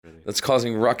that's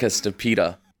causing ruckus to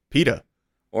PETA. PETA?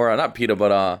 Or not PETA,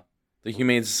 but the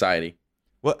Humane Society.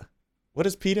 What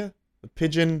is PETA? The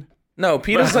pigeon? No,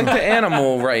 PETA's like the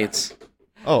animal rights.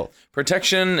 Oh.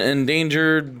 Protection,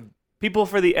 endangered... People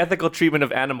for the ethical treatment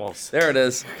of animals. There it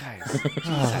is. Guys.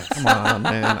 Oh, come on,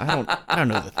 man. I don't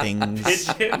know the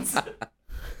things. Pigeons.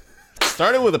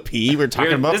 Started with a P. We're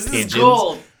talking about this pigeons. Is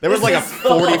gold. There was this like a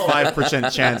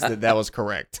 45% chance that was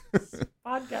correct.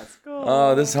 Podcast gold.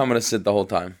 Oh, this is how I'm going to sit the whole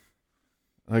time.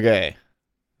 Okay,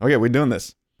 we're doing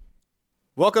this.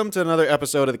 Welcome to another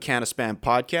episode of the Can of Spam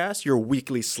podcast, your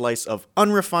weekly slice of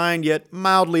unrefined yet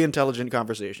mildly intelligent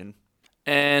conversation.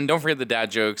 And don't forget the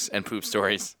dad jokes and poop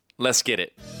stories. Let's get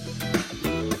it.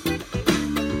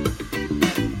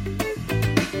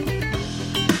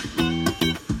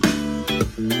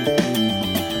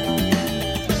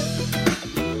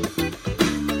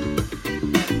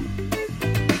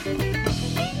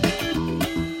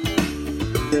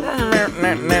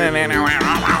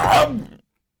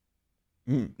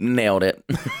 Nailed it.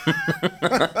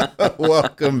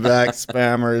 Welcome back,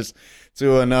 spammers,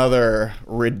 to another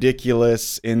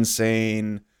ridiculous,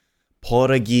 insane,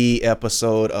 porgy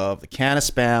episode of the Can of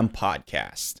Spam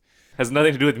podcast. Has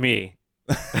nothing to do with me.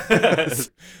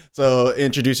 So,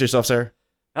 introduce yourself, sir.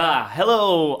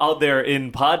 Hello out there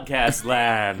in podcast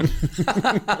land.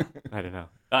 I don't know.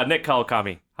 Nick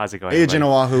Kawakami. How's it going? Agent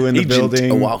Oahu in the building.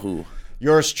 Agent Oahu.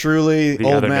 Yours truly, The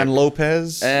Old other Man Nick.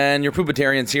 Lopez. And your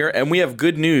Poopitarian's here, and we have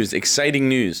good news, exciting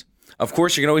news. Of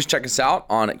course, you can always check us out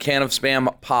on Can of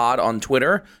Spam Pod on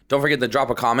Twitter. Don't forget to drop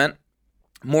a comment.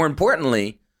 More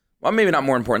importantly, well, maybe not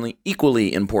more importantly,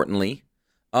 equally importantly,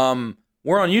 we're on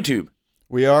YouTube.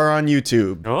 We are on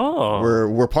YouTube. Oh.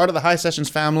 We're part of the High Sessions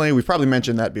family. We've probably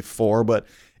mentioned that before, but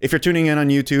if you're tuning in on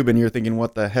YouTube and you're thinking,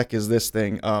 what the heck is this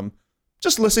thing?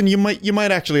 Just listen. You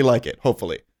might actually like it,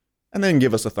 hopefully. And then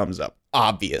give us a thumbs up,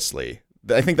 obviously.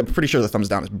 I'm pretty sure the thumbs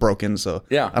down is broken, so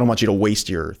Yeah. I don't want you to waste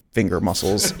your finger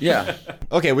muscles. Yeah.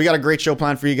 Okay, we got a great show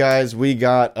planned for you guys. We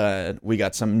got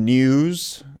some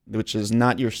news, which is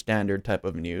not your standard type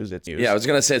of news. It's news. Yeah, I was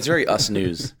going to say, it's very us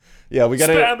news. Yeah, we got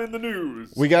Spam in the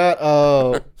news. We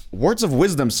got Words of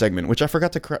Wisdom segment, which I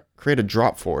forgot to create a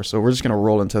drop for, so we're just going to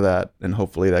roll into that, and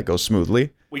hopefully that goes smoothly.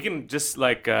 We can just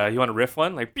like, you want to riff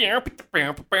one? Like,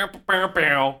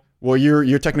 Well,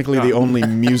 you're technically the only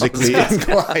musically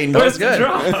inclined. That was good.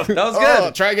 That was good.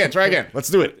 Oh, try again. Let's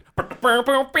do it.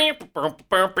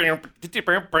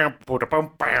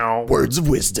 Words of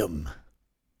Wisdom.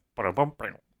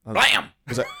 Blam!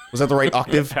 Was that the right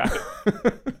octave?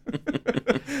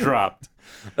 Dropped.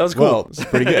 That was cool. Well, it's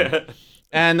pretty good.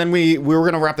 And then we were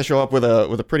going to wrap the show up with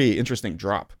a pretty interesting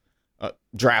drop.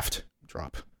 Draft.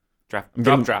 Draft.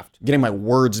 Getting my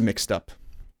words mixed up.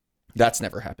 That's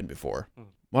never happened before.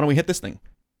 Why don't we hit this thing?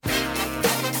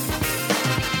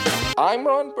 I'm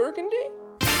Ron Burgundy.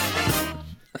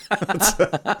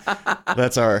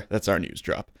 That's our news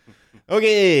drop.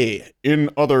 Okay, in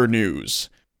other news.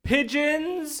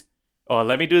 Pigeons. Oh,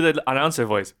 let me do the announcer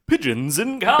voice. Pigeons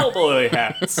in cowboy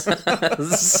hats. This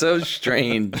is so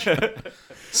strange.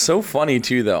 So funny,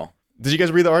 too, though. Did you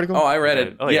guys read the article? Oh, I read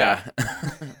it. Oh, yeah.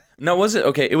 No, was it?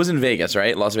 Okay, it was in Vegas,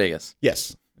 right? Las Vegas.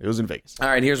 Yes, it was in Vegas. All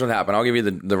right, here's what happened. I'll give you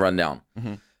the rundown.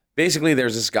 Mm-hmm. Basically,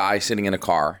 there's this guy sitting in a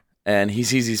car, and he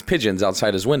sees these pigeons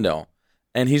outside his window,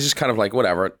 and he's just kind of like,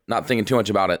 whatever, not thinking too much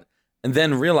about it, and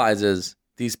then realizes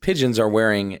these pigeons are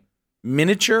wearing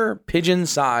miniature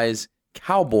pigeon-size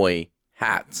cowboy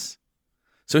hats.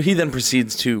 So he then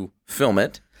proceeds to film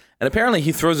it, and apparently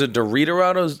he throws a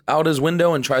Dorito out his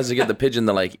window and tries to get the pigeon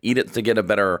to like eat it to get a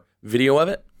better video of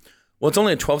it. Well, it's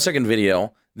only a 12-second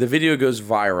video. The video goes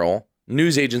viral.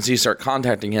 News agencies start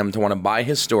contacting him to want to buy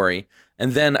his story.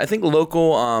 And then I think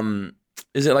local,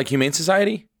 is it like Humane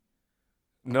Society?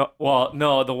 No,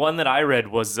 the one that I read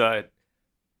was like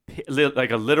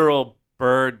a literal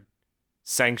bird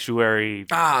sanctuary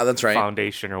That's right.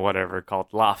 foundation or whatever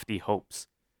called Lofty Hopes.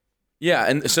 Yeah,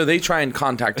 and so they try and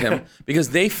contact him because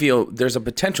they feel there's a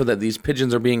potential that these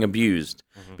pigeons are being abused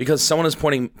because someone is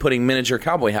putting miniature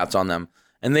cowboy hats on them.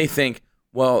 And they think,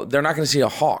 well, they're not going to see a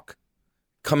hawk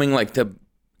coming like to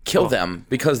kill them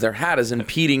because their hat is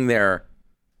impeding their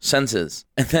senses.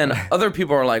 And then other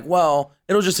people are like, well,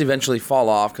 it'll just eventually fall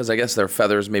off because I guess their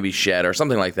feathers maybe shed or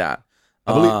something like that.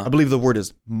 I believe the word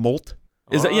is molt.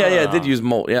 Is that? Yeah, it did use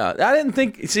molt. Yeah, I didn't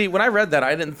think. See, when I read that,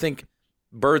 I didn't think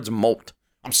birds molt.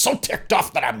 I'm so ticked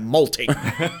off that I'm molting.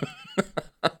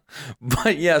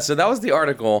 But yeah, so that was the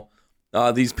article.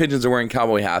 These pigeons are wearing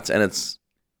cowboy hats, and it's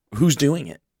who's doing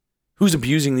it? Who's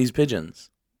abusing these pigeons?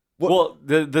 Well,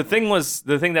 the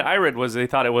thing that I read was they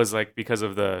thought it was like because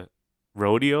of the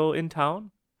rodeo in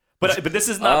town, But this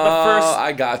is not the first.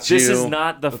 I got you. This is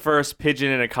not the first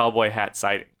pigeon in a cowboy hat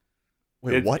sighting.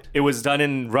 Wait, what? It was done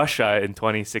in Russia in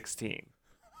 2016.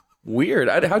 Weird.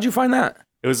 How'd you find that?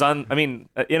 It was on,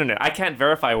 internet. I can't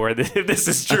verify where this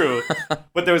is true,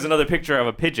 but there was another picture of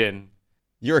a pigeon.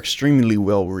 You're extremely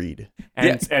well read.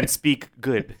 And speak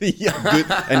good.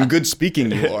 Yeah, good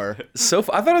speaking you are. I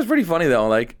thought it was pretty funny though.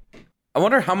 Like, I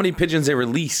wonder how many pigeons they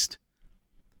released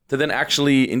to then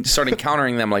actually start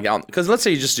encountering them like out. Because let's say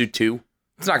you just do 2,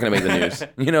 it's not going to make the news.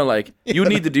 You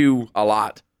need to do a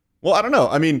lot. Well, I don't know.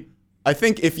 I mean, I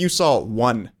think if you saw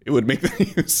 1, it would make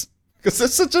the news. Because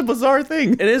it's such a bizarre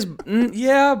thing. It is,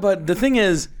 yeah, but the thing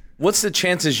is, what's the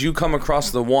chances you come across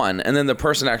the 1 and then the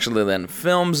person actually then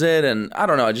films it? And I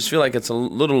don't know, I just feel like it's a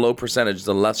little low percentage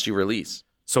the less you release.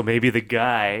 So maybe the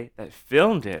guy that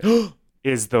filmed it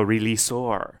is the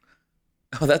releasor.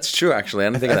 Oh, that's true, actually. I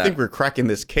didn't think of that. I think we're cracking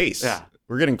this case. Yeah.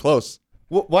 We're getting close.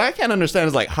 What I can't understand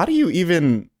is, like, how do you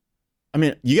even... I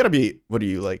mean, you got to be... What are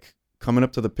you, like, coming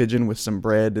up to the pigeon with some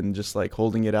bread and just, like,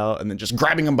 holding it out and then just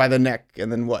grabbing him by the neck and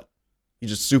then what? You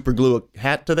just super glue a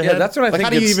hat to the head? Yeah, that's what I think. How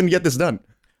do you even get this done?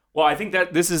 Well, I think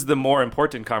that this is the more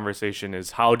important conversation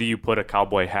is how do you put a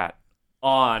cowboy hat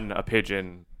on a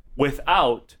pigeon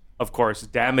without, of course,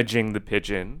 damaging the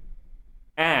pigeon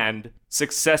and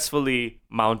successfully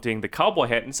mounting the cowboy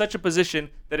hat in such a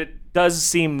position that it does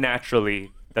seem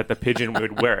naturally that the pigeon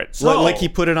would wear it. So, like he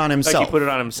put it on himself. Like he put it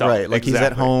on himself. Right, like he's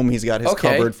at home, he's got his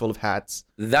cupboard full of hats.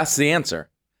 That's the answer.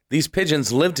 These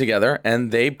pigeons live together,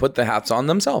 and they put the hats on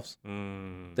themselves.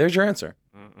 There's your answer.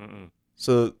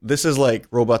 So this is like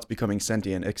robots becoming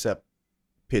sentient, except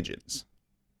pigeons.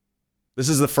 This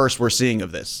is the first we're seeing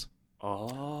of this.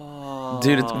 Oh,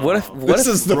 dude! What if this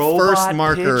is the first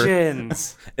marker?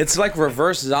 Pigeons. It's like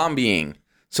reverse zombieing.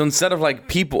 So instead of like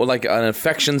people, like an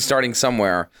infection starting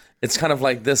somewhere, it's kind of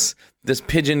like this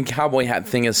pigeon cowboy hat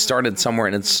thing has started somewhere,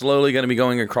 and it's slowly going to be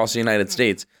going across the United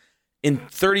States. In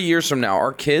 30 years from now,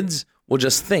 our kids will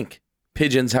just think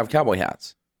pigeons have cowboy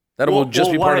hats. That will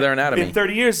just be part of their anatomy. In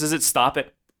 30 years, does it stop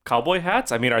at cowboy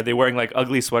hats? I mean, are they wearing like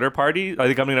ugly sweater parties? Are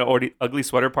they coming to ugly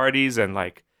sweater parties and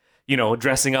like,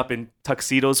 dressing up in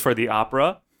tuxedos for the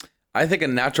opera? I think a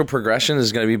natural progression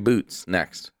is going to be boots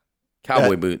next.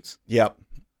 Cowboy boots. Yep.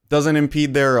 Doesn't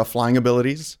impede their flying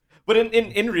abilities. But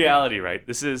in reality, right,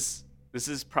 this is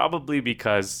probably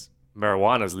because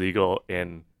marijuana is legal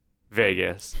in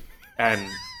Vegas. And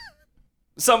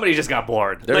somebody just got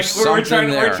bored. There's we're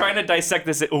there. trying to dissect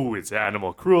this. Oh, it's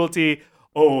animal cruelty.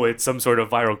 Oh, it's some sort of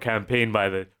viral campaign by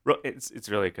the... It's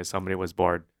really because somebody was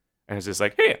bored. And it's just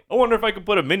like, hey, I wonder if I could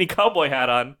put a mini cowboy hat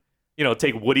on.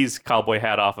 Take Woody's cowboy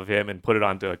hat off of him and put it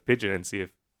onto a pigeon and see if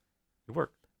it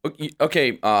worked.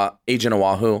 Okay, Agent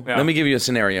Oahu, Yeah. let me give you a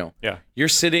scenario. Yeah. You're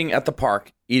sitting at the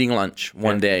park eating lunch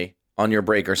one day on your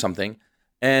break or something,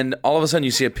 and all of a sudden you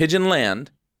see a pigeon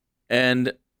land,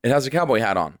 and it has a cowboy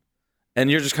hat on. And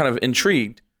you're just kind of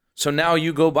intrigued. So now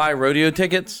you go buy rodeo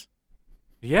tickets?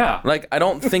 Yeah. Like, I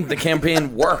don't think the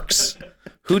campaign works.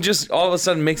 Who just all of a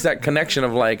sudden makes that connection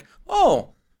of like,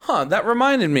 that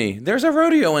reminded me. There's a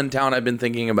rodeo in town I've been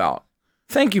thinking about.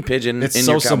 Thank you, pigeon. It's in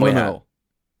so your cowboy subliminal. hat.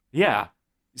 Yeah.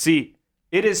 See,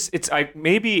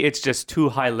 maybe it's just too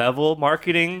high level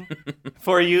marketing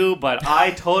for you, but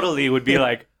I totally would be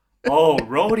like, oh,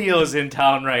 rodeo's in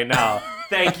town right now.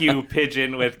 Thank you,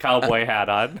 pigeon with cowboy hat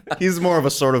on. He's more of a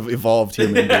sort of evolved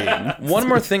human being. One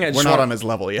more thing We're not on his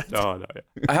level yet. No.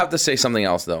 I have to say something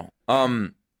else though.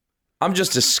 I'm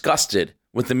just disgusted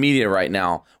with the media right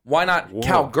now. Why not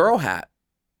cowgirl hat?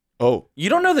 Oh. You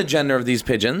don't know the gender of these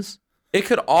pigeons. It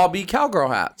could all be cowgirl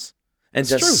hats. And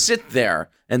It's to true. sit there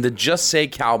and to just say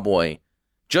cowboy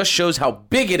just shows how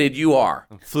bigoted you are.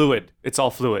 Fluid. It's all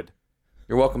fluid.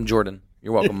 You're welcome, Jordan.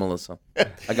 You're welcome, Melissa.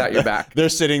 I got your back. They're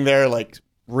sitting there like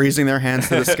raising their hands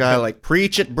to the sky like,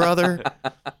 preach it, brother.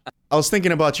 I was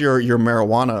thinking about your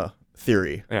marijuana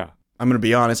theory. Yeah. I'm going to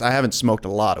be honest. I haven't smoked a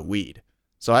lot of weed.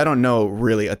 So I don't know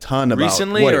really a ton about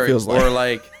Recently what or, it feels like. or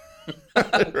like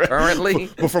currently?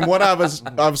 But from what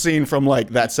I've seen from like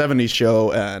that 70s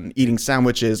show and eating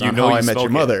sandwiches on How I Met Your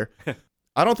Mother,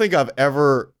 I don't think I've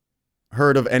ever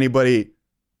heard of anybody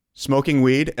smoking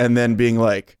weed and then being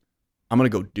like, I'm going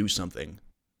to go do something.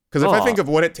 Because if I think of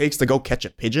what it takes to go catch a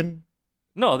pigeon.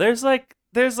 No, there's like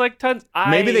tons.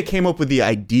 Maybe they came up with the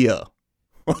idea.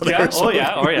 Yeah. Oh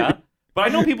yeah. But I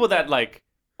know people that like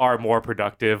are more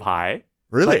productive high.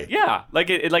 Really? Like, yeah. Like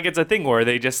it's a thing where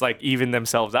they just like even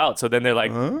themselves out. So then they're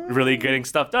like really getting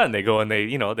stuff done. They go and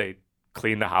they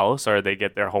clean the house or they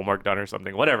get their homework done or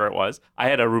something, whatever it was. I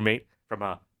had a roommate from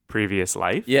a previous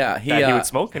life. Yeah, he would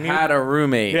smoke and had a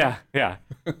roommate. Yeah.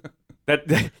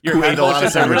 That your Who ate hand a lot of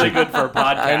motions are really sandwiches. good for a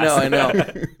podcast. I know.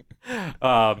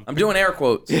 I'm doing air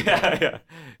quotes. Yeah.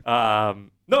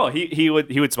 No, he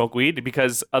would smoke weed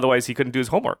because otherwise he couldn't do his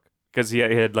homework because he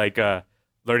had like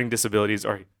learning disabilities,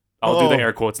 or I'll do the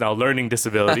air quotes now, learning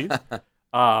disabilities.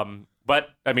 But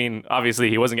I mean, obviously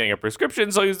he wasn't getting a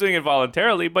prescription, so he was doing it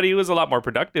voluntarily. But he was a lot more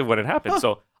productive when it happened.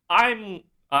 So I'm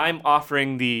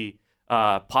offering the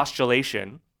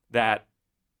postulation that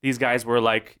these guys were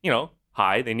like,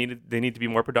 high. They need to be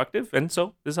more productive, and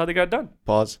so this is how they got done.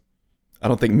 Pause. I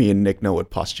don't think me and Nick know what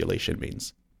postulation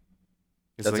means.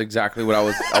 That's exactly what I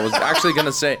was actually going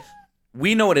to say.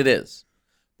 We know what it is.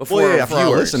 But for our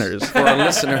listeners. For our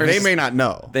listeners. They may not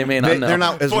know. They may not know. They're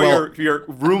not as for well. your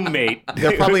roommate.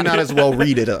 They're probably not as well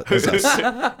read it as us.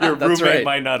 Your roommate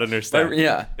might not understand.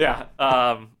 Yeah. Yeah.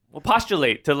 Well,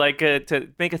 postulate to make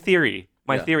a theory.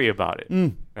 My theory about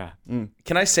it. Yeah.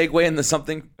 Can I segue into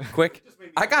something quick?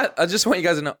 I just want you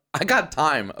guys to know, I got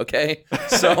time, okay?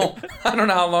 So I don't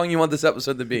know how long you want this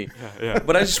episode to be. Yeah.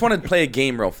 But I just want to play a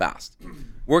game real fast.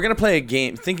 We're going to play a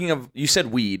game thinking of, you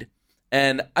said weed.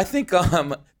 And I think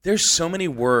there's so many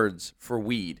words for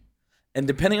weed. And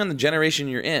depending on the generation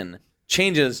you're in,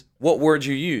 changes what words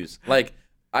you use. Like,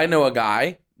 I know a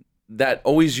guy that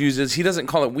always uses, he doesn't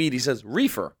call it weed, he says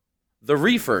reefer. The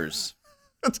reefers.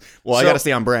 Well, I got to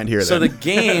stay on brand here. So then. the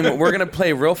game we're going to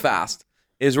play real fast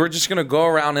is we're just going to go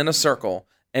around in a circle,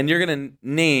 and you're going to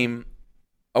name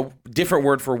a different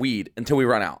word for weed until we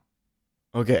run out.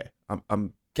 Okay.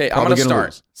 I'm Okay, I'm going to start.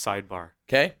 Lose. Sidebar.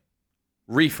 Okay?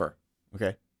 Reefer.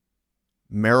 Okay.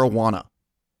 Marijuana.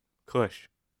 Kush.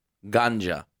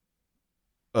 Ganja.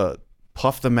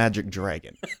 Puff the Magic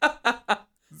Dragon.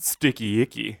 Sticky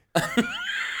icky.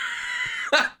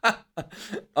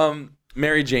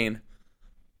 Mary Jane.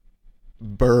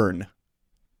 Burn.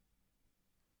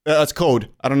 That's code.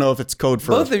 I don't know if it's code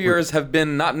for... Both of yours have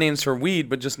been not names for weed,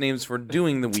 but just names for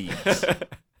doing the weeds.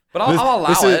 But I'll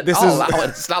allow it. I'll allow it.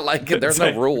 It's not like there's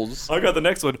no rules. I got the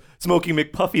next one. Smokey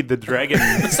McPuffy, the Dragon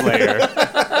Slayer.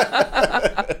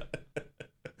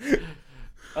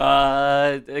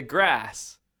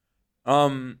 Grass.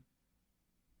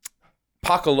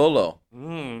 Pacololo.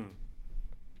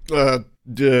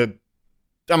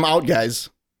 I'm out, guys.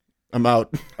 I'm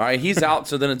out. All right, he's out,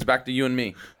 so then it's back to you and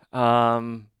me.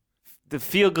 The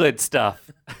feel-good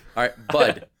stuff. All right,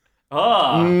 Bud.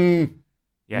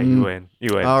 Yeah, you win.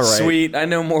 You win. All right. Sweet. I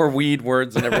know more weed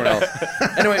words than everyone else.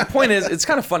 Anyway, point is, it's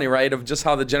kind of funny, right? Of just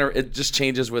how it just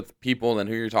changes with people and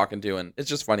who you're talking to, and it's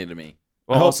just funny to me.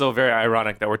 Well, also very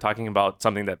ironic that we're talking about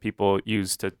something that people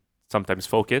use to sometimes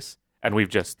focus, and we've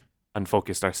just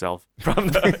unfocused ourselves from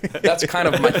the... That's kind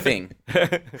of my thing.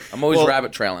 I'm always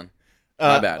rabbit trailing.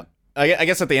 My bad. I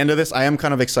guess at the end of this, I am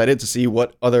kind of excited to see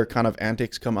what other kind of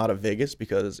antics come out of Vegas,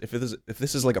 because if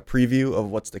this is like a preview of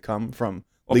what's to come from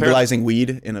legalizing weed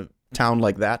in a town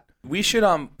like that. We should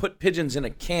put pigeons in a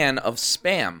can of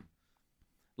Spam.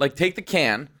 Like, take the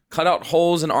can, cut out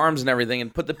holes and arms and everything,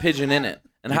 and put the pigeon in it,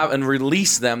 and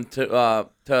release them to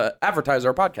advertise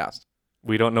our podcast.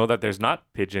 We don't know that there's not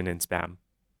pigeon in Spam.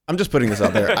 I'm just putting this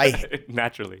out there.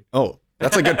 Naturally. Oh,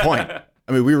 that's a good point.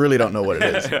 I mean, we really don't know what it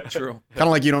is. True. Kind of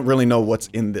like you don't really know what's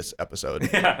in this episode.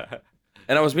 Yeah.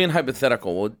 And I was being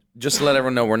hypothetical. Well, just to let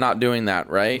everyone know, we're not doing that,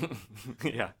 right?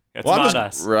 Yeah. It's Well, not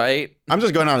us. Right? I'm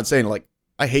just going out and saying, like,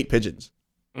 I hate pigeons.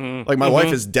 Like, my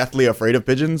wife is deathly afraid of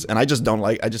pigeons, and I just don't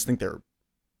I just think they're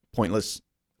pointless.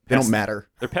 They don't matter.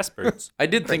 They're pest birds. I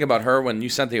did think about her when you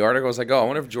sent the article. I was like, oh, I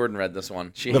wonder if Jordan read this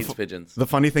one. She hates pigeons. The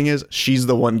funny thing is, she's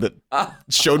the one that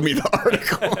showed me the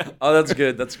article. Oh, that's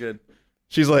good. That's good.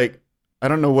 She's like, I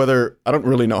don't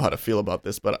really know how to feel about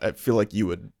this, but I feel like you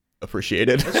would appreciate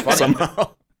it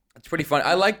somehow. It's pretty fun.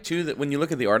 I like, too, that when you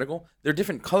look at the article, they're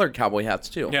different colored cowboy hats,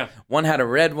 too. Yeah. One had a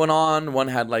red one on. One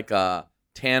had, like, a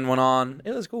tan one on.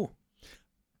 It was cool.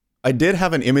 I did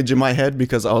have an image in my head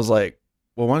because I was like,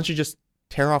 well, why don't you just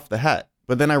tear off the hat?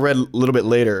 But then I read a little bit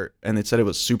later, and it said it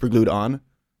was super glued on,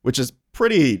 which is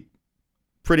pretty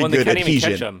good adhesion. They can't even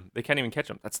catch them. They can't even catch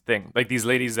them. That's the thing. Like, these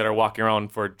ladies that are walking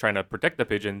around for trying to protect the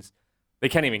pigeons, they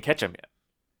can't even catch them yet.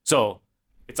 So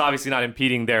it's obviously not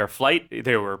impeding their flight.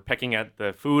 They were pecking at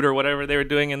the food or whatever they were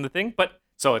doing in the thing. But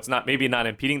so it's maybe not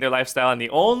impeding their lifestyle. And the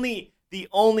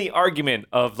only argument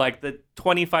of like the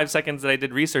 25 seconds that I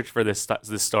did research for this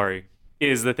story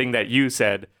is the thing that you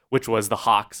said, which was the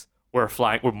hawks were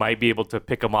flying, or might be able to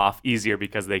pick them off easier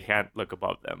because they can't look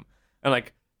above them. And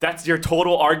like, that's your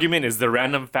total argument, is the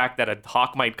random fact that a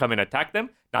hawk might come and attack them.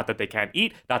 Not that they can't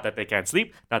eat, not that they can't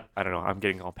sleep. I don't know, I'm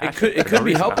getting all passionate. It could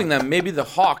be helping them. Maybe the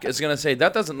hawk is going to say,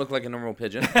 that doesn't look like a normal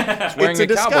pigeon. It's wearing It's a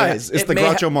disguise. It's the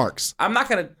Groucho Marx. I'm not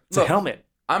going to... It's a helmet.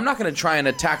 I'm not going to try and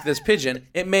attack this pigeon.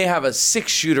 It may have a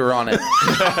 6-shooter on it.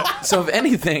 So if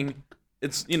anything,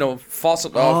 It's false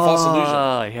illusion.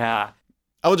 Oh, yeah.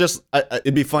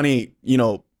 It'd be funny,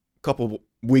 a couple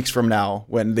weeks from now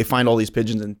when they find all these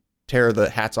pigeons and tear the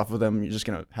hats off of them. You're just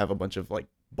gonna have a bunch of like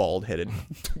bald-headed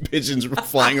pigeons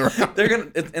flying around.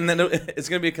 And then it's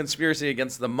gonna be a conspiracy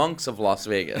against the monks of Las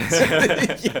Vegas.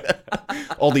 Yeah.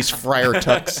 All these friar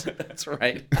tucks. That's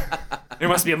right. There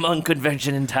must be a monk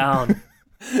convention in town.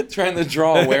 Trying to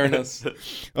draw awareness.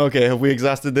 Okay, have we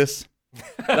exhausted this?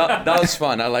 That was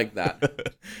fun. I like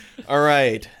that. All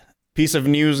right. Piece of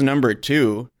news number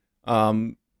 2.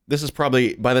 This is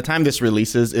probably, by the time this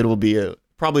releases, it'll be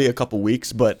probably a couple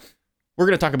weeks, but we're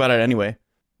going to talk about it anyway.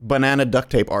 Banana duct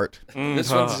tape art.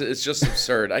 This one's it's just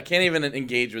absurd. I can't even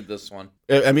engage with this one.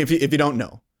 I mean, if you don't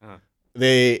know,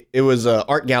 it was an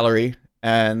art gallery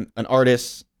and an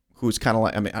artist who's kind of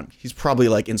like, he's probably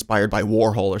like inspired by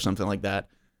Warhol or something like that.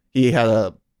 He had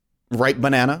a ripe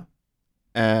banana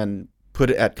and put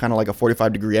it at kind of like a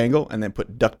 45-degree angle and then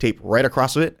put duct tape right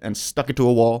across it and stuck it to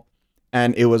a wall.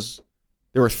 And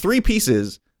there were 3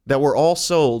 pieces that were all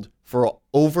sold for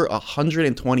over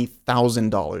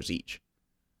 $120,000 each.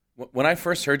 When I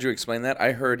first heard you explain that,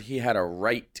 I heard he had a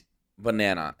right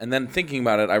banana. And then thinking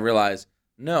about it, I realized,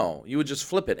 no, you would just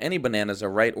flip it. Any banana's a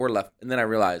right or left. And then I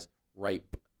realized,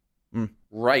 ripe.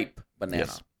 Ripe banana.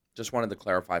 Yes. Just wanted to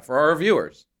clarify for our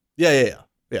viewers. Yeah.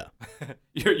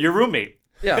 Your roommate.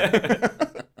 Yeah.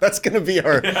 That's going to be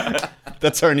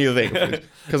that's our new thing.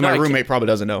 Because my roommate probably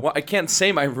doesn't know. Well, I can't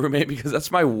say my roommate because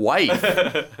that's my wife.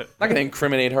 I'm not going to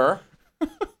incriminate her.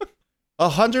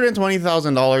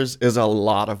 $120,000 is a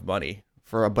lot of money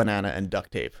for a banana and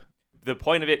duct tape. The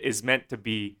point of it is meant to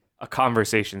be a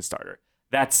conversation starter.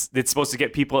 It's supposed to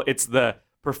get people, it's the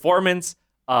performance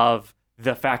of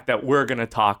the fact that we're going to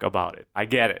talk about it. I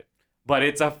get it. But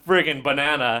it's a friggin'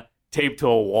 banana taped to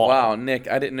a wall. Wow, Nick,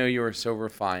 I didn't know you were so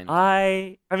refined.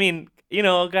 I mean,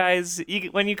 guys,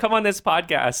 when you come on this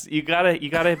podcast, you gotta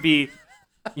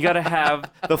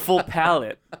have the full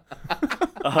palette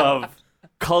of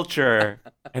culture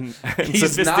and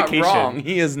He's sophistication. not wrong.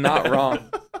 He is not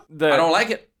wrong. I don't like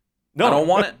it. No, I don't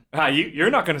want it. You're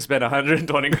not going to spend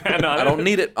 $120,000 on it. I don't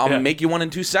need it. I'll make you one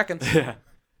in 2 seconds. Yeah.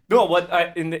 No,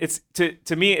 it's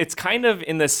to me, it's kind of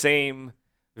in the same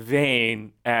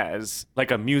vein as like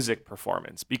a music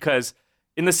performance, because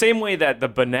in the same way that the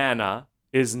banana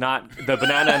is not the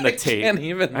banana and the tape. Can't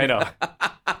even. I know.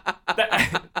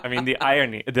 I mean, the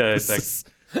irony,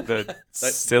 the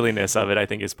silliness of it, I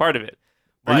think, is part of it.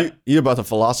 Are you about to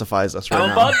philosophize us right now?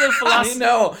 I'm about to I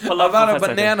know about a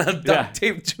banana duct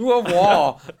taped to a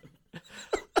wall.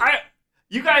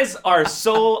 You guys are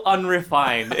so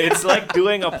unrefined. It's like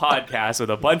doing a podcast with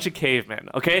a bunch of cavemen,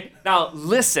 okay? Now,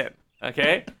 listen,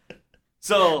 okay?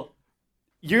 So,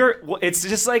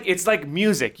 it's like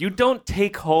music. You don't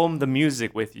take home the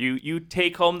music with you. You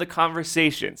take home the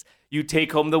conversations. You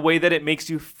take home the way that it makes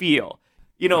you feel.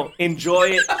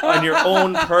 Enjoy it on your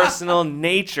own personal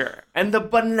nature. And the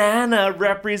banana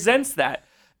represents that.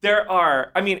 There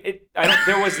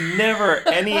was never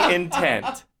any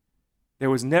intent. There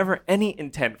was never any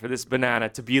intent for this banana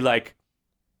to be like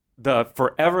the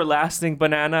forever lasting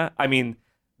banana. I mean,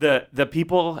 the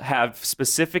people have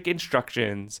specific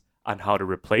instructions on how to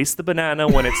replace the banana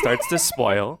when it starts to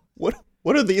spoil. What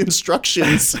are the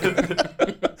instructions?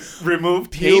 Remove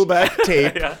tape. Peel back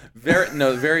tape. Yeah.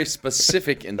 Very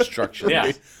specific instructions.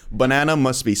 Yeah. Banana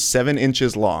must be 7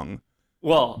 inches long.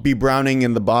 Well, be browning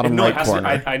in the bottom right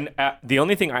corner. The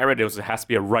only thing I read was it has to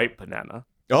be a ripe banana.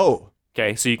 Oh.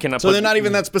 Okay, so you cannot. So they're not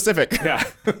even that specific. Yeah.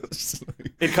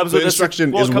 It comes the with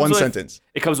instruction is one sentence.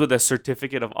 It comes with a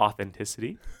certificate of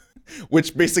authenticity,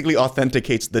 which basically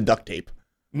authenticates the duct tape.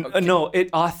 No,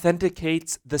 it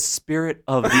authenticates the spirit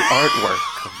of the artwork.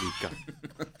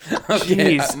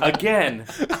 Jeez, again.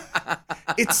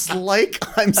 It's like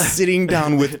I'm sitting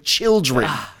down with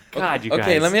children. God, you guys.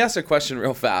 Okay, let me ask a question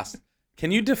real fast.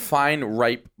 Can you define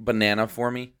ripe banana for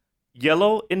me?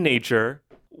 Yellow in nature,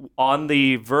 on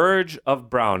the verge of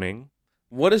browning.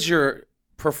 What is your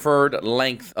preferred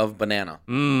length of banana?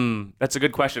 That's a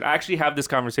good question. I actually have this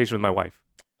conversation with my wife.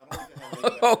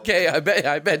 Okay, I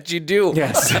bet you do.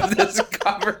 Yes. Have this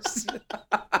conversation.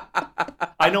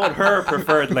 I know what her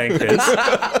preferred length is.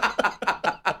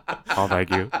 Oh,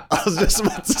 thank you. I was just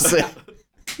about to say,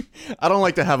 I don't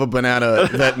like to have a banana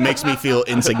that makes me feel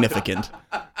insignificant.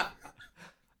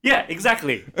 Yeah,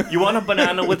 exactly. You want a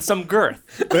banana with some girth.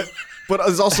 But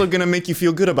it's also going to make you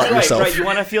feel good about yourself. Right. You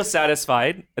want to feel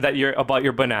satisfied about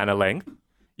your banana length.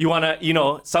 You want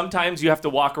to, sometimes you have to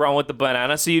walk around with the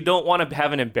banana, so you don't want to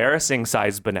have an embarrassing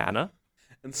sized banana.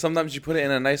 And sometimes you put it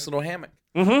in a nice little hammock.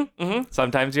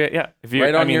 Sometimes, yeah. If you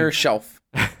on your shelf.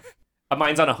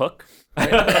 Mine's on a hook.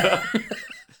 That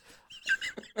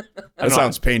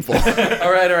sounds painful.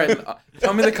 All right.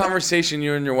 Tell me the conversation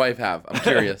you and your wife have. I'm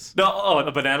curious.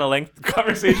 A banana length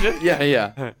conversation?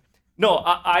 Yeah. No,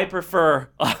 I prefer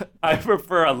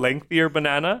a lengthier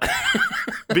banana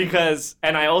because,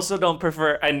 and I also don't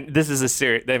prefer, and this is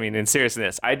in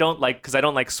seriousness, I don't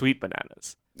like sweet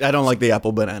bananas. I don't like the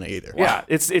apple banana either. Yeah,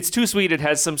 it's too sweet. It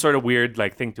has some sort of weird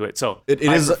thing to it. So it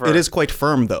is quite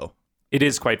firm though. It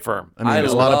is quite firm. I mean,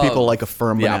 a lot of people like a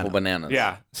firm the banana. apple bananas.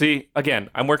 Yeah. See, again,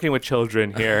 I'm working with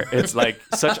children here. It's like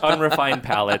such unrefined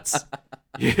palates.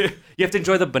 You have to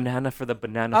enjoy the banana for the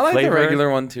banana I like flavor. the regular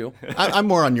one too. I'm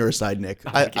more on your side, Nick.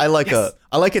 I like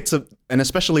it to, and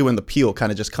especially when the peel kind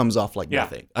of just comes off like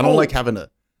nothing. I don't like having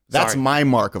that's my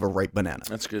mark of a ripe banana.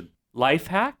 That's good. Life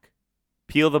hack: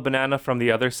 peel the banana from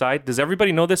the other side. Does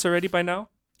everybody know this already by now?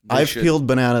 I've peeled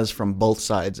bananas from both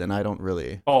sides, and I don't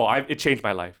really. Oh, it changed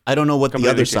my life. I don't know what the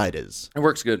other side is. It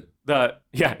works good.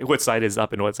 What side is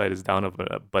up and what side is down of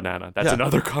a banana? That's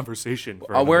another conversation.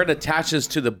 Where it attaches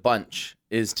to the bunch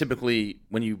is typically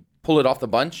when you pull it off the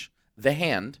bunch, the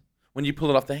hand. When you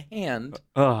pull it off the hand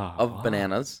of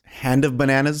bananas. Hand of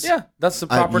bananas? Yeah, that's the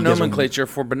proper nomenclature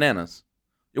for bananas.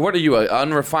 What are you, an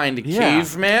unrefined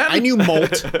caveman? I knew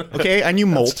molt. Okay, I knew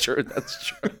molt. That's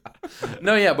true.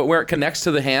 No, yeah, but where it connects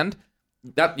to the hand,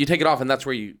 that you take it off and that's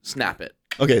where you snap it.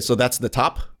 Okay, so that's the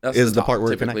top. That's is the top, part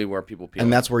where typically where people peel,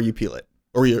 and that's where you peel it.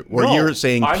 Or you're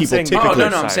saying people typically. Oh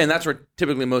no, I'm saying that's where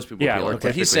typically most people peel it. Okay,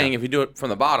 but he's saying if you do it from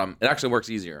the bottom, it actually works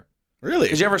easier. Really?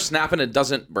 Because you ever snap and it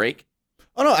doesn't break?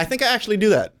 Oh no, I think I actually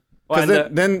do that. Because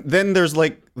then there's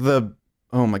like the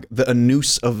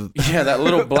noose of that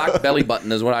little black belly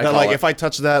button is what I call it. If I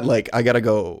touch that, like I gotta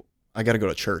go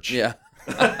to church. Yeah.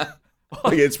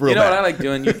 Like, it's real. You know bad. what I like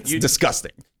doing? It's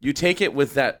disgusting. You take it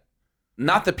with that,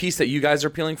 not the piece that you guys are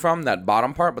peeling from, that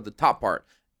bottom part, but the top part,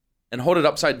 and hold it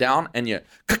upside down, and you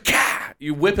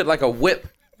whip it like a whip.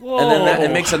 Whoa. And then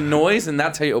it makes a noise, and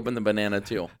that's how you open the banana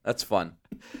too. That's fun.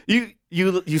 You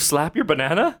slap your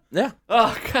banana? Yeah.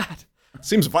 Oh God.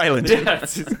 Seems violent. Yeah,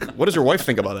 what does your wife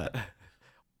think about that?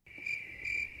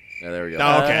 Yeah, there we go.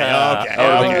 Okay.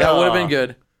 That would have been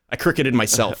good. I cricketed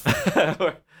myself.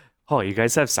 Oh, you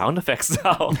guys have sound effects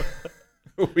now.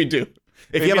 We do.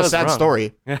 If you have a sad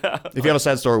story,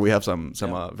 we have some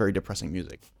very depressing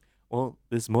music. Well,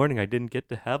 this morning I didn't get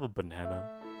to have a banana.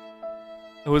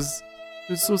 It was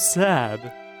so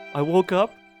sad. I woke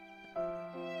up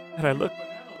and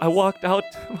I walked out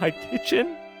to my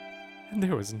kitchen and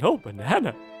there was no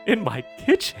banana in my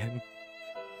kitchen.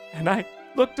 And I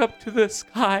looked up to the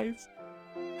skies.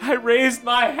 I raised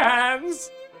my hands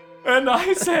and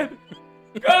I said,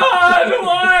 God,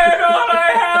 why don't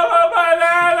I have a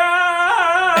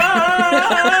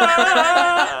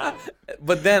banana?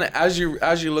 But then as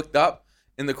you looked up,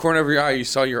 in the corner of your eye, you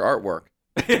saw your artwork.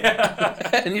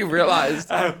 Yeah. And you realized,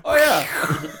 oh yeah.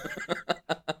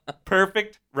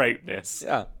 Perfect ripeness.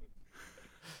 Yeah.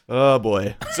 Oh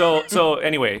boy. So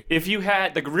anyway, if you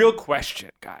had the real question,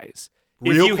 guys.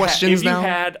 If you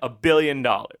had $1 billion,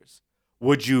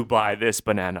 would you buy this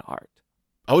banana art?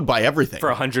 I would buy everything. For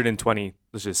 120,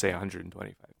 let's just say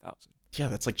 125,000. Yeah,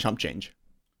 that's like chump change.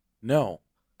 No,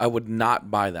 I would not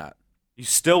buy that. You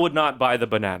still would not buy the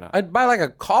banana. I'd buy like a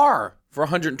car for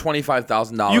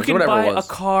 $125,000. You can whatever buy it was. a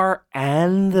car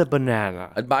and the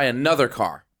banana. I'd buy another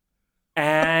car.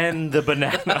 And the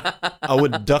banana. I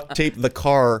would duct tape the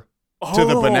car to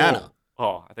the banana.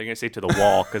 Oh, I think I say to the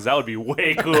wall, because that would be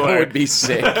way cooler. That would be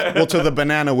sick. Well, to the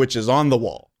banana, which is on the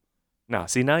wall. No,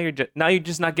 see, now you're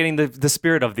just not getting the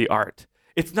spirit of the art.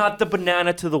 It's not the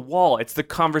banana to the wall. It's the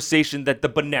conversation that the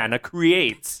banana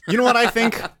creates. You know what I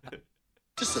think?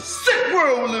 Just a sick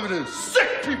world we're living in.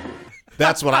 Sick people.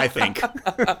 That's what I think.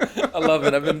 I love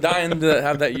it. I've been dying to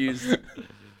have that used.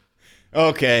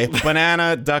 Okay,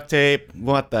 banana, duct tape.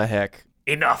 What the heck?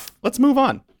 Enough. Let's move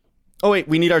on. Oh wait,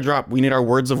 we need our drop. We need our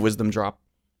words of wisdom drop.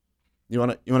 You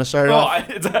wanna start it off?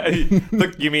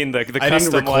 You mean the I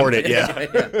custom didn't record one? it. Yeah.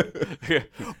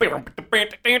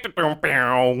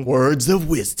 Words of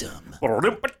wisdom.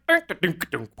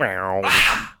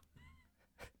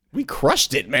 We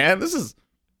crushed it, man. This is.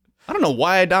 I don't know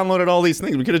why I downloaded all these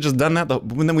things. We could have just done that.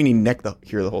 And then we need Nick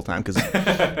here the whole time because.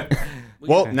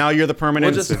 Well, now you're the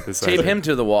permanent. We'll just tape him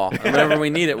to the wall. And whenever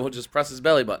we need it, we'll just press his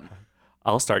belly button.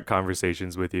 I'll start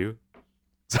conversations with you.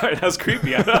 Sorry, that was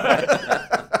creepy.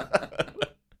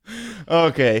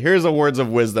 Okay, here's a words of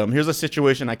wisdom. Here's a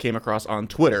situation I came across on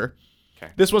Twitter.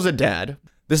 Okay. This was a dad.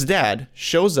 This dad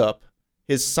shows up.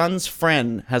 His son's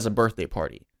friend has a birthday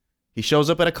party. He shows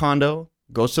up at a condo,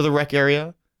 goes to the rec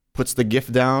area, puts the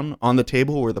gift down on the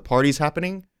table where the party's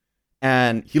happening,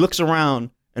 and he looks around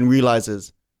and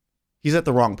realizes he's at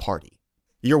the wrong party.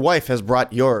 Your wife has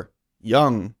brought your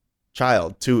young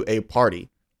child to a party.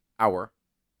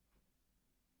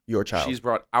 Your child. She's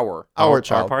brought our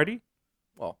child. Our party?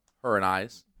 Well, her and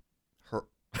I's. Her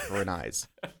and I's.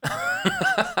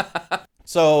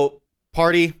 So,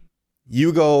 party,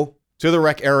 you go to the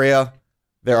rec area.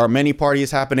 There are many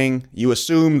parties happening. You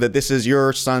assume that this is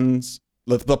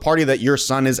the party that your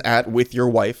son is at with your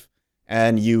wife,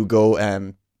 and you go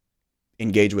and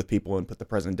engage with people and put the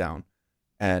present down,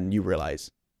 and you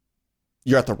realize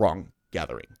you're at the wrong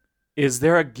gathering. Is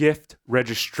there a gift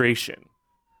registration?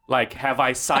 Like, have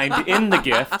I signed in the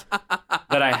gift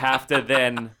that I have to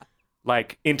then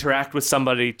interact with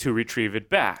somebody to retrieve it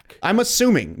back? I'm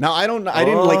assuming. Now I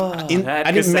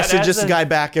didn't message this guy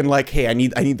back and hey, I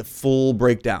need the full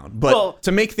breakdown. But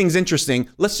to make things interesting,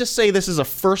 let's just say this is a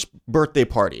first birthday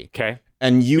party. Okay.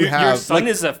 And your son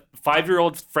is a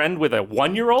 5-year-old friend with a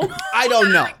 1-year-old? I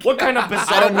don't know. What kind of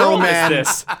bizarre world is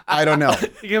this? I don't know.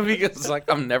 Because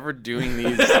I'm never doing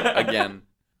these again.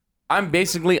 I'm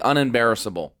basically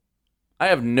unembarrassable. I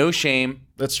have no shame.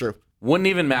 That's true. Wouldn't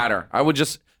even matter. I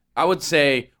would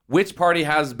say, which party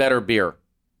has better beer?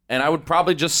 And I would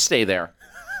probably just stay there.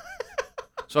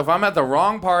 So if I'm at the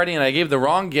wrong party and I gave the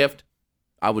wrong gift,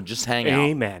 I would just hang out.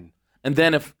 Amen. And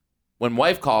then when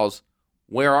wife calls,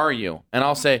 where are you? And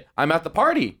I'll say, I'm at the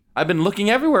party. I've been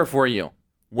looking everywhere for you.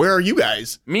 Where are you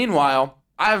guys? Meanwhile,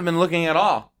 I haven't been looking at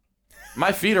all.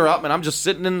 My feet are up and I'm just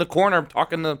sitting in the corner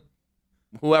talking to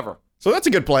whoever. So that's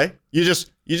a good play. You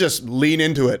just lean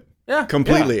into it. Yeah.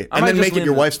 Completely. Yeah. And then make it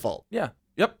your wife's fault. Yeah.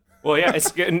 Yep. Well, yeah,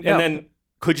 it's good. And then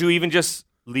could you even just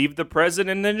leave the present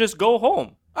and then just go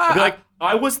home? Be like,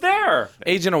 I was there.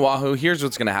 Agent Oahu, here's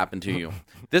what's going to happen to you.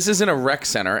 This is in a rec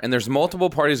center, and there's multiple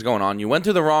parties going on. You went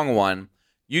to the wrong one.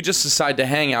 You just decide to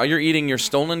hang out. You're eating your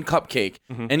stolen cupcake,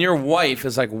 and your wife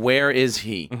is like, where is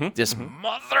he? This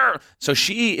mother. So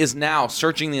she is now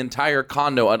searching the entire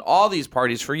condo at all these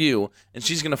parties for you, and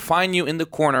she's going to find you in the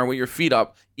corner with your feet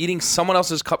up, eating someone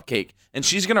else's cupcake, and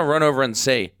she's going to run over and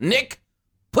say, Nick,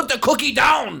 put the cookie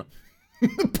down.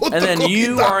 And then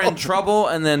you are in trouble,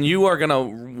 and then you are going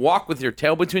to walk with your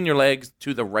tail between your legs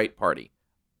to the right party.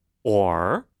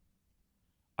 Or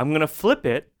I'm going to flip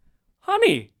it.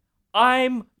 Honey,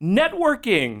 I'm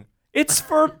networking. It's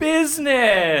for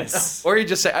business. Or you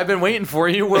just say, I've been waiting for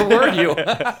you. Where were you?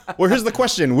 Well, here's the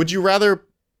question. Would you rather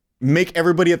make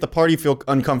everybody at the party feel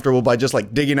uncomfortable by just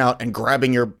digging out and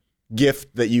grabbing your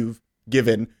gift that you've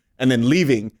given and then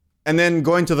leaving and then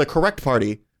going to the correct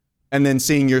party and then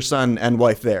seeing your son and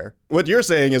wife there? What you're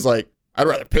saying is I'd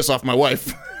rather piss off my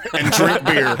wife and drink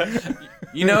beer.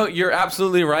 You know, you're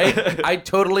absolutely right. I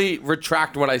totally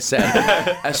retract what I said.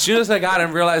 As soon as I got it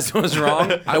and realized it was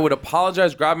wrong, I would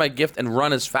apologize, grab my gift, and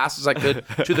run as fast as I could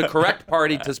to the correct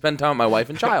party to spend time with my wife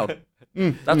and child.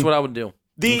 That's what I would do.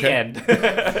 The end.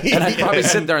 And I'd probably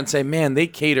sit there and say, man, they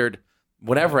catered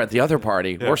whatever at the other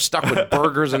party. We're stuck with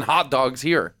burgers and hot dogs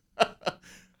here.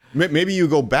 Maybe you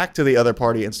go back to the other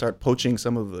party and start poaching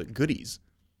some of the goodies.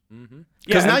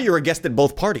 Because now you're a guest at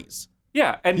both parties.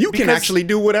 Yeah, and you can actually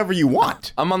do whatever you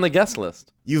want. I'm on the guest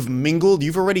list. You've mingled.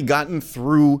 You've already gotten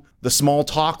through the small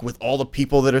talk with all the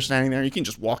people that are standing there. You can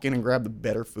just walk in and grab the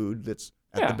better food that's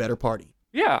at the better party.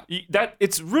 Yeah, that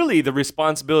it's really the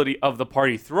responsibility of the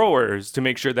party throwers to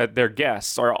make sure that their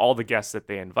guests are all the guests that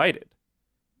they invited.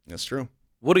 That's true.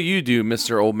 What do you do,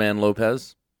 Mr. Old Man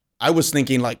Lopez? I was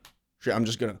thinking shit, I'm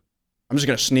just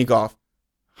gonna sneak off,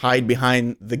 hide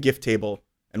behind the gift table,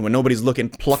 and when nobody's looking,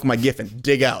 pluck my gift and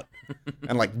dig out.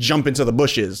 And jump into the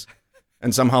bushes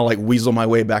and somehow weasel my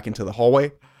way back into the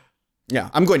hallway. Yeah,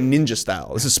 I'm going ninja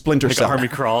style. This is Splinter Cell. Army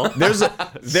crawl.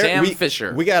 Sam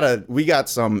Fisher. We got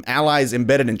some allies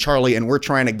embedded in Charlie, and we're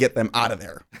trying to get them out of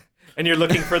there. And you're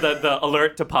looking for the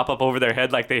alert to pop up over their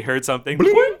head like they heard something.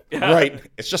 Yeah. Right.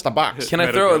 It's just a box. Can I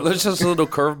throw just a little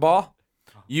curveball?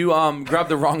 You grab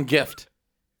the wrong gift.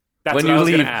 That's when what you I was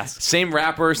leave, gonna ask. Same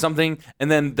wrapper or something, and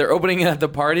then they're opening it at the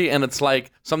party, and it's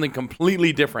something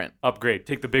completely different. Upgrade.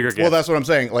 Take the bigger gift. Well, that's what I'm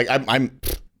saying. I'm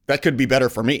that could be better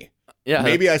for me. Yeah.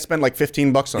 Maybe I spent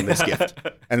 $15 on this gift,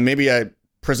 and maybe I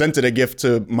presented a gift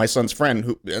to my son's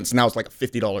friend, and now it's a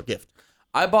 $50 gift.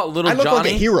 I bought little I look Johnny.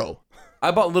 like a hero. I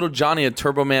bought little Johnny a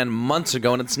Turbo Man months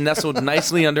ago, and it's nestled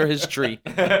nicely under his tree.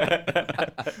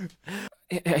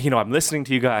 I'm listening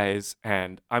to you guys,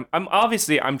 and I'm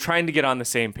obviously trying to get on the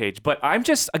same page, but I'm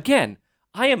just, again,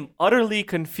 I am utterly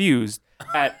confused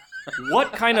at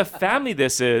what kind of family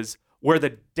this is, where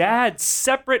the dad's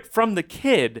separate from the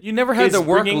kid. You never had to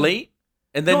work late,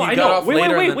 and then you got off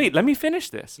later. Wait, let me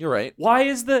finish this. You're right. Why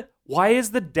is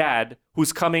the dad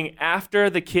who's coming after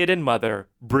the kid and mother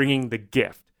bringing the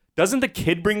gift? doesn't the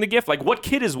kid bring the gift? Like, what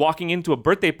kid is walking into a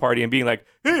birthday party and being like,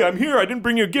 hey, I'm here. I didn't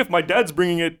bring you a gift. My dad's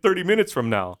bringing it 30 minutes from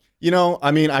now. You know,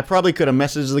 I mean, I probably could have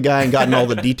messaged the guy and gotten all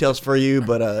the details for you,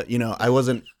 but,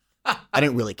 I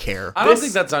didn't really care. I don't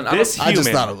think that's on. I just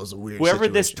thought it was a weird Whoever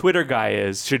situation. this Twitter guy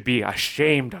is should be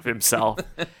ashamed of himself.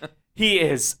 He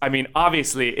is, I mean,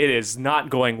 obviously it is not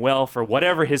going well for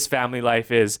whatever his family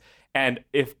life is. And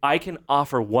if I can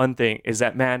offer one thing is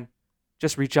that, man,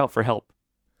 just reach out for help.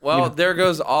 Well, there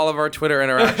goes all of our Twitter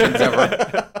interactions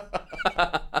ever.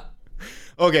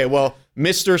 Okay, well,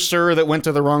 Mr. Sir that went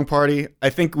to the wrong party, I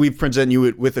think we present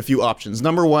you with a few options.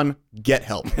 Number one, get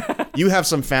help. You have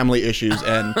some family issues,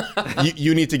 and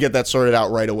you need to get that sorted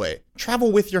out right away.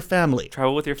 Travel with your family.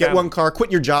 Get one car,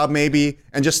 quit your job maybe,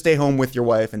 and just stay home with your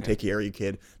wife and take care of your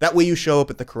kid. That way you show up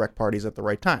at the correct parties at the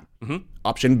right time. Mm-hmm.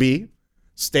 Option B,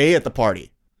 stay at the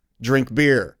party. Drink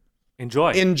beer.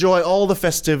 Enjoy all the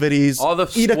festivities.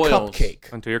 Eat a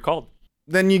cupcake. Until you're called.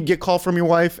 Then you get called from your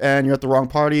wife and you're at the wrong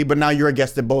party, but now you're a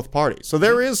guest at both parties. So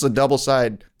there is a double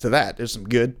side to that. There's some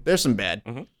good, there's some bad.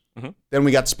 Mm-hmm. Mm-hmm. Then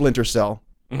we got Splinter Cell,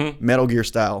 Metal Gear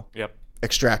style,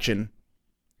 Extraction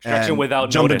without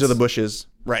jump notice. into the bushes.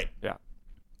 Right. Yeah.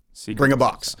 Bring a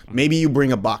box. Maybe you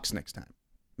bring a box next time.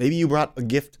 Maybe you brought a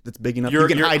gift that's big enough you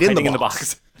can hide in the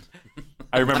box.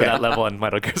 I remember that level on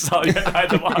Metal Gear Solid. Hide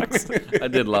the box. I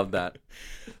did love that.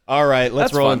 All right,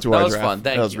 let's roll into our draft. That was fun.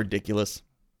 Thank you. That was ridiculous.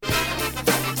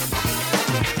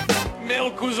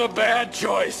 Milk was a bad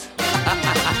choice.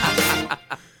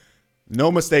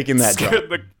 No mistake in that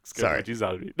draft.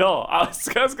 Sorry. No, I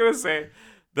was going to say,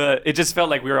 it just felt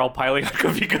like we were all piling on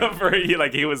Kavika for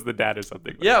like he was the dad or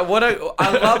something. Yeah,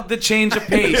 I love the change of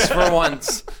pace for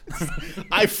once.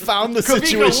 I found the Kavika,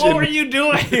 situation. what were you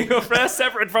doing?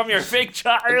 Separate from your fake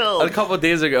child. A couple of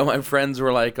days ago, my friends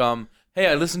were like, hey,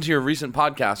 I listened to your recent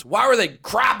podcast. Why were they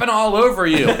crapping all over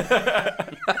you?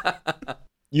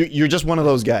 You're just one of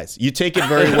those guys. You take it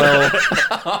very well.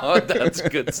 Oh, that's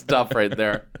good stuff right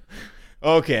there.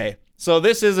 Okay, so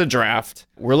this is a draft.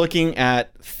 We're looking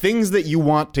at things that you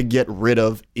want to get rid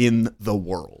of in the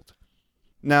world.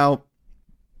 Now,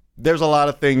 there's a lot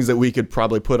of things that we could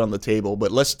probably put on the table,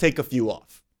 but let's take a few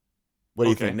off. What do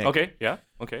you think, Nick? Okay, yeah,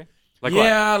 okay. Like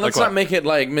let's not make it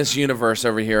like Miss Universe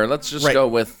over here. Let's just go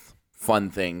with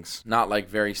fun things, not like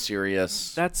very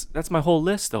serious. That's my whole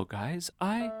list, though, guys.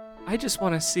 I just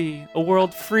want to see a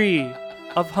world free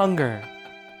of hunger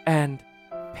and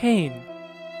pain,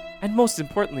 and most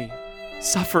importantly,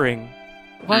 suffering.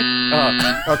 What?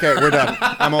 Okay, we're done.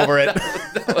 I'm over it.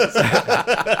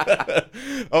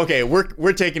 Okay,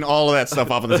 we're taking all of that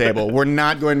stuff off of the table. We're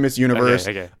not going Miss Universe,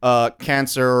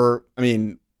 cancer. I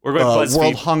mean, we're going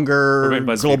world hunger,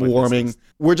 global warming. This.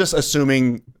 We're just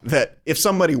assuming that if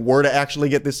somebody were to actually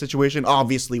get this situation,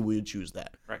 obviously we would choose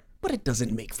that. Right. But it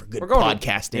doesn't make for good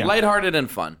podcasting. Lighthearted and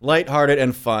fun. Lighthearted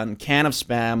and fun. Can of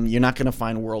Spam. You're not going to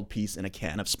find world peace in a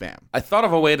can of Spam. I thought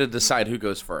of a way to decide who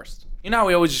goes first. You know how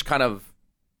we always just kind of...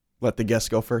 Let the guests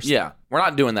go first? Yeah. We're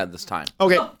not doing that this time.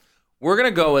 Okay. We're going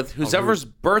to go with whoever's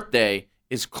birthday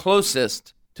is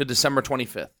closest to December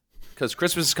 25th. Because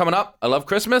Christmas is coming up. I love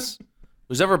Christmas.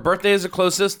 Whoever birthday is the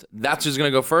closest, that's who's going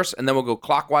to go first, and then we'll go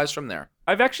clockwise from there.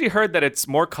 I've actually heard that it's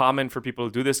more common for people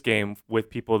to do this game with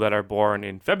people that are born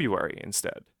in February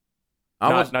instead.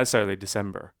 Not necessarily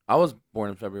December. I was born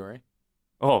in February.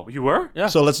 Oh, you were? Yeah.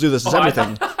 So let's do this. It's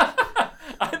everything.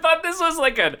 I thought this was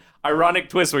like an ironic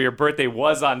twist where your birthday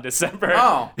was on December.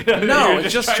 Oh, no,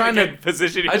 it's just trying to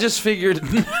position. I just figured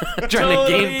trying to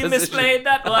gain position. Misplayed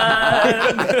that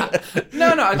one.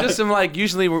 No, I just am like,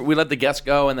 usually we let the guests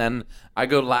go and then I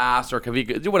go last or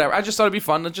Kavika, do whatever. I just thought it'd be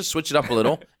fun to just switch it up a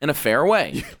little in a fair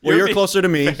way. Well, you're closer to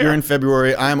me. You're in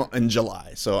February. I'm in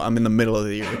July. So I'm in the middle of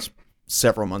the year. It's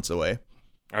several months away.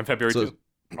 I'm February 2.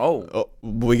 Oh,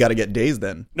 we got to get days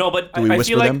then. No, but I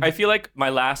feel like my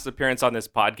last appearance on this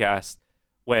podcast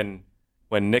when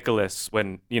Nicholas, what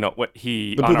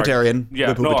he the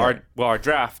Poopitarian, our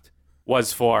draft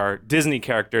was for Disney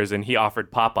characters and he offered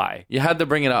Popeye. You had to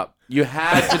bring it up. You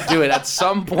had to do it at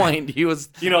some point. He was,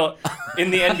 in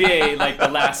the NBA, like the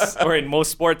last, or in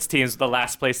most sports teams, the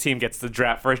last place team gets the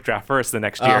first draft first the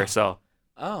next year. So.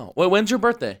 Oh, wait, when's your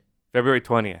birthday? February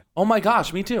 20th. Oh my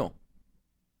gosh, me too.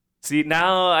 See,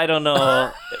 now I don't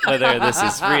know whether this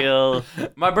is real.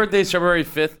 My birthday is February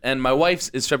 5th, and my wife's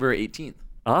is February 18th.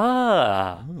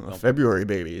 February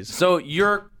babies. So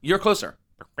you're closer.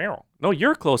 No,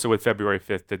 you're closer with February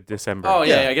 5th to December. Oh,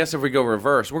 yeah, I guess if we go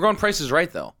reverse. We're going Price is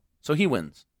Right, though. So he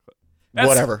wins.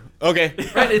 Whatever. Okay.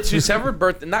 Right, it's whoever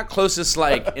birthday, not closest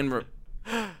like in...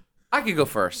 I could go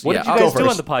first. What yeah, did you I'll guys go do on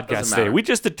first. the podcast Doesn't today? matter. We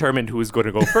just determined who was going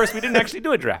to go first. We didn't actually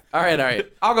do a draft. All right.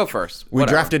 I'll go first. We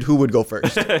Whatever. drafted who would go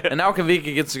first. And now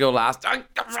Kavika gets to go last. No,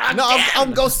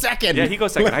 I'll go second. Yeah, he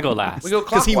goes second. I go last. We go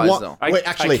 'Cause he clockwise, won- though. I, Wait,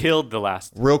 actually- I killed the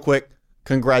last. Real quick,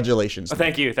 congratulations. Oh,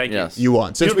 thank you. Yes. You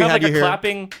won. You Since don't we have had like you a here,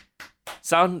 clapping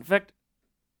sound effect?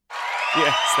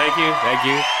 Yes. Thank you. Thank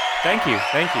you. Thank you.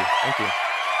 Thank you. Thank you.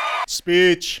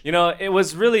 speech. You know, it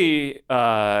was really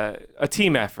a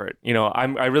team effort. You know,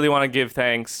 I really want to give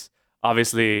thanks,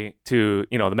 obviously, to,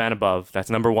 you know, the man above. That's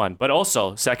number one. But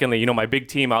also, secondly, you know, my big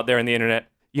team out there in the internet.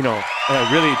 You know,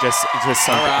 really just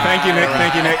something. right. Thank you, Nick.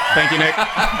 Thank you, Nick. Thank you, Nick.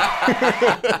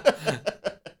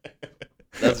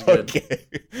 That's good. Okay.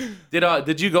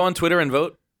 Did you go on Twitter and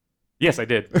vote? Yes, I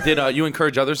did. Did you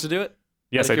encourage others to do it?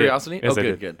 Yes, Out of I did. curiosity? Yes, oh, I good,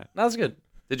 did. good. No, that's good.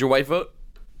 Did your wife vote?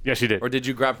 Yes, she did. Or did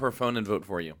you grab her phone and vote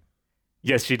for you?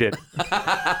 Yes, she did.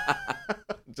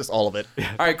 Just all of it. All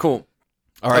right, cool.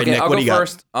 All right, Okay, Nick, I'll what go do you got?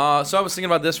 first. So I was thinking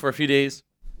about this for a few days.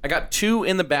 I got 2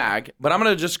 in the bag, but I'm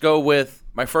going to just go with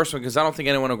my first one because I don't think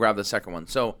anyone will grab the second one.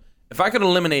 So if I could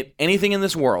eliminate anything in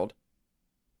this world,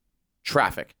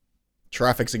 traffic.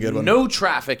 Traffic's a good one. No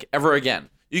traffic ever again.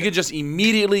 You could just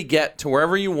immediately get to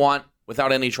wherever you want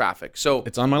without any traffic. So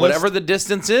It's on my whatever list. the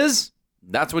distance is,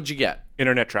 that's what you get.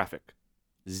 Internet traffic.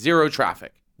 0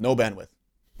 traffic. No bandwidth.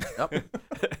 Yep.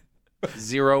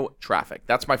 0 traffic.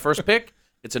 That's my first pick.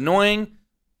 It's annoying.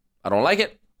 I don't like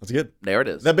it. That's good. There it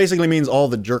is. That basically means all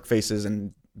the jerk faces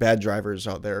and bad drivers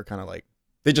out there are kind of like,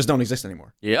 they just don't exist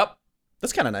anymore. Yep.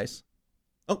 That's kind of nice.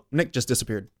 Oh, Nick just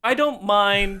disappeared. I don't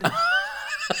mind.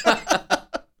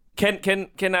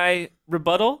 Can I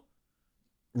rebuttal?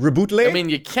 Rebootle? I mean,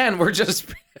 you can. We're just.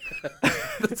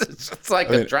 It's just like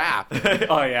I mean- a draft.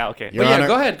 Oh yeah, okay. Your But yeah, Honor-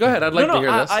 go ahead. Go ahead. I'd like to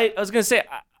hear this. I was gonna say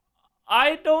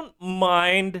I don't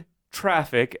mind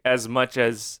traffic as much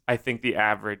as I think the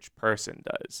average person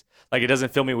does. Like, it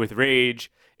doesn't fill me with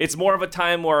rage. It's more of a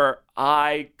time where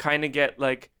I kind of get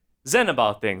like zen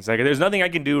about things. Like, there's nothing I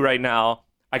can do right now.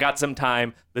 I got some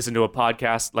time. Listen to a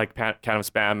podcast like Kind of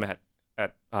Spam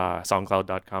at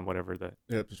SoundCloud.com, whatever the.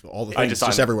 Yeah, all the I things, just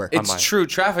just on- everywhere. on It's mine. true.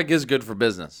 Traffic is good for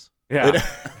business. Yeah.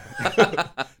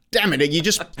 Damn it, you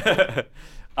just...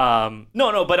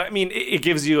 No, but I mean, it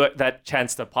gives you that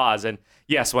chance to pause. And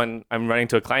yes, when I'm running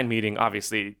to a client meeting,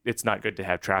 obviously it's not good to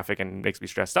have traffic and makes me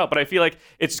stressed out. But I feel like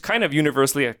it's kind of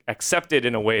universally accepted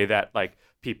in a way that like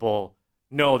people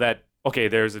know that, okay,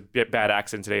 there's a bit bad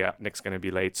accident today. Nick's going to be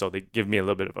late. So they give me a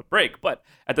little bit of a break. But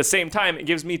at the same time, it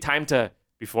gives me time to,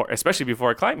 especially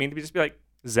before a client meeting, to just be like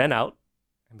zen out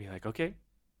and be like, okay,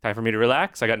 time for me to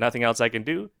relax. I got nothing else I can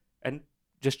do and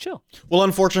just chill. Well,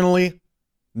 unfortunately,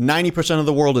 90% of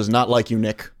the world is not like you,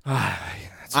 Nick.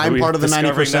 I'm part of the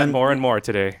Discovering that 90%. more and more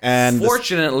today. And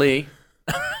Fortunately,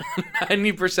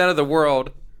 90% of the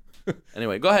world.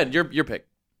 Anyway, go ahead. Your pick.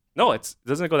 No,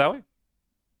 doesn't it go that way?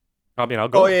 I mean, I'll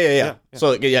go. Oh, yeah.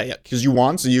 So, yeah. Because you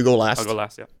won, so you go last. I'll go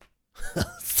last, yeah.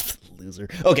 Loser.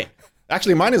 Okay.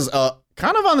 Actually, mine is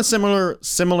kind of on the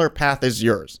similar path as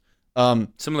yours.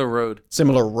 Similar road.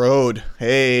 Similar road.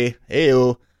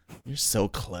 Hey-o. You're so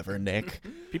clever, Nick.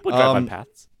 People drive on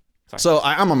paths. So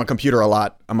I'm on my computer a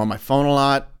lot. I'm on my phone a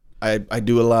lot. I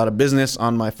do a lot of business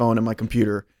on my phone and my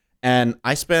computer. And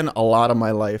I spend a lot of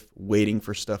my life waiting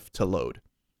for stuff to load.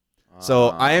 So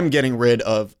I am getting rid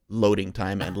of loading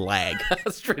time and lag.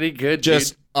 That's pretty good.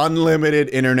 Just unlimited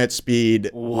internet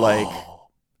speed. Like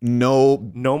no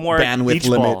more bandwidth beach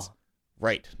limits. ball.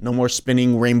 Right. No more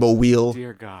spinning rainbow wheel.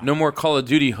 Dear God. no more Call of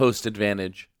Duty host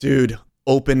advantage. Dude,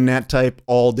 open net type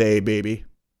all day, baby.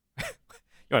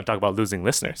 You want to talk about losing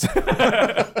listeners?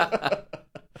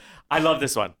 I love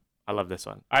this one. I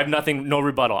have no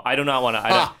rebuttal. I do not want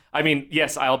to. I mean,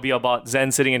 yes, I'll be about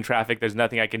zen sitting in traffic. There's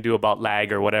nothing I can do about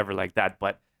lag or whatever like that.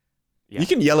 But yeah. You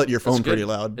can yell at your phone That's good. pretty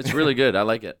loud. It's really good. I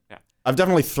like it. I've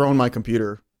definitely thrown my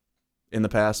computer in the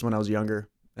past when I was younger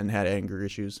and had anger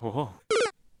issues. Oh.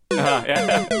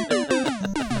 Yeah.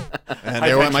 And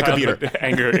there went my computer.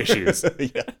 Anger issues.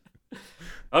 Yeah.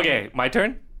 Okay, my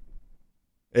turn.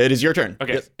 It is your turn.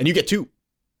 Okay. Yes. And you get 2.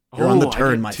 You're on the I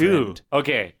turn, get my 2. friend.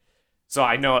 Okay. So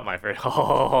I know it, my friend.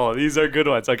 Oh, these are good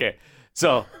ones. Okay.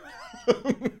 So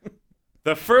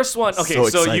the first one. Okay. So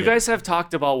So you excited. guys have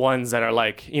talked about ones that are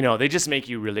like, they just make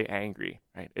you really angry,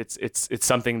 right? It's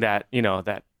something that,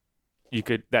 that you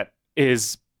could, that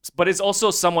is, but it's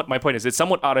also somewhat, my point is it's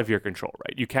somewhat out of your control,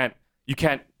 right? You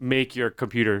can't make your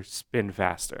computer spin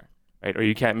faster, right? Or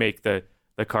you can't make the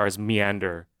cars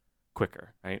meander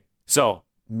quicker, right? So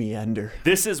Meander.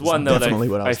 this is one though that definitely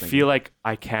what I I was thinking. feel like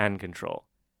I can control,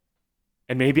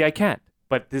 and maybe I can't.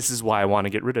 But this is why I want to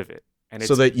get rid of it, and it's,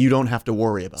 So that you don't have to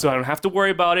worry about so it. I don't have to worry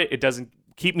about it. It doesn't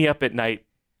keep me up at night.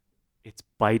 It's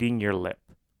biting your lip.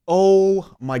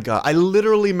 Oh my God. I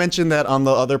literally mentioned that on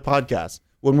the other podcast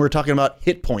when we were talking about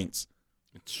hit points.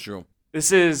 It's true.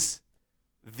 This is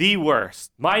the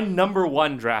worst. My number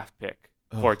one draft pick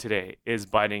for today is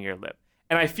biting your lip.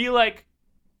 And I feel like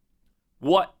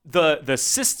what the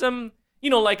system,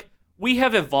 like we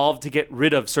have evolved to get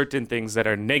rid of certain things that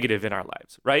are negative in our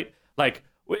lives, right? Like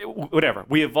whatever.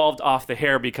 We evolved off the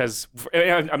hair because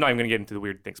I'm not even going to get into the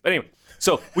weird things. But anyway,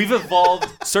 so we've evolved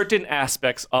certain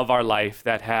aspects of our life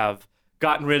that have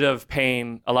gotten rid of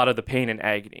pain, a lot of the pain and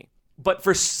agony. But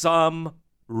for some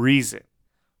reason,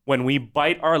 when we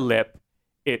bite our lip,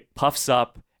 it puffs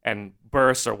up and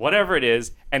bursts or whatever it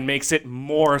is and makes it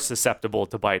more susceptible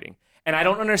to biting. And I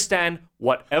don't understand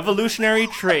what evolutionary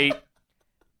trait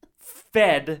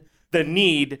fed the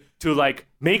need to like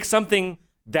make something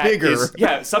that bigger.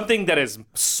 Something that is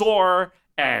sore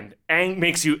and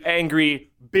makes you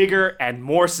angry, bigger and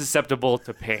more susceptible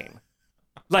to pain.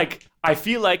 Like, I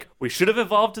feel like we should have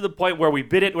evolved to the point where we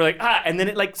bit it, we're like, and then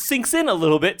it like sinks in a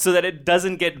little bit so that it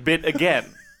doesn't get bit again.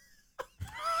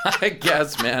 I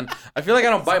guess, man. I feel like I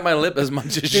don't bite my lip as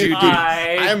much as you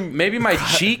do. Maybe my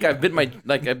cheek. I bit my cheek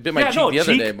the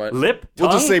other day, but lip, tongue,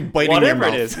 we'll just say biting your mouth.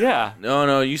 Whatever it is. Yeah.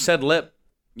 No. You said lip.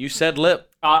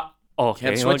 Okay.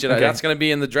 Can't switch it. Okay. That's gonna be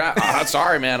in the draft.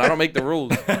 Sorry, man. I don't make the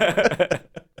rules.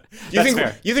 You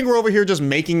think we're over here just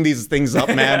making these things up,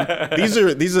 man? This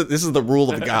is the rule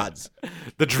of the gods.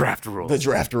 The draft rules. The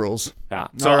draft rules. Yeah.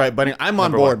 All right, buddy. I'm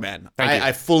on board, man. Thank you.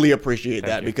 I fully appreciate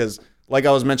that because, like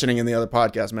I was mentioning in the other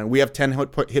podcast, man, we have 10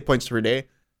 hit points per day.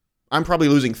 I'm probably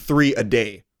losing 3 a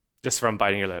day. Just from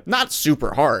biting your lip. Not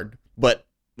super hard, but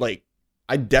like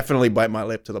I definitely bite my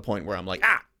lip to the point where I'm like,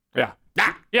 Yeah.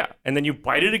 Yeah. And then you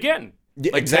bite it again.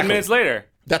 Yeah, like exactly. 10 minutes later.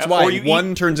 That's why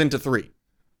one turns into 3.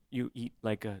 You eat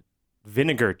like a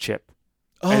vinegar chip.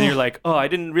 And you're like, I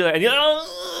didn't realize.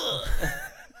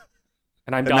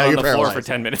 And I'm down on the floor for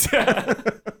 10 minutes.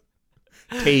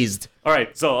 Tased. All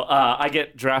right. So I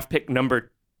get draft pick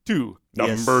number 2.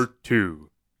 Number 2.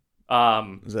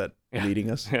 Is that leading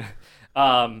us?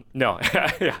 No.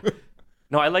 Yeah.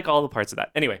 No, I like all the parts of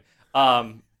that. Anyway,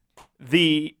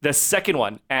 the second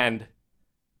one, and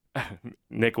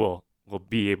Nick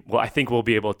I think we'll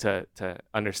be able to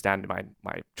understand my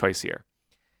choice here.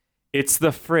 It's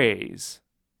the phrase,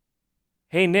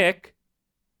 "Hey Nick,"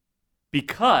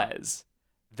 because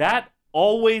that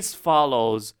always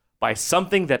follows by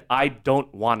something that I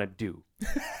don't want to do.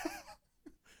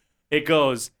 It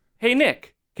goes, "Hey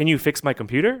Nick, can you fix my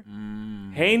computer?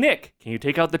 Hey Nick, can you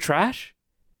take out the trash?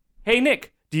 Hey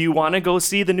Nick, do you want to go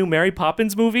see the new Mary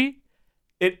Poppins movie?"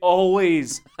 It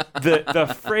always,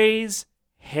 the phrase,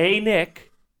 "Hey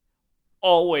Nick,"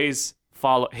 always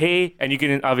follow. Hey, and you can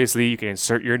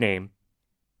insert your name.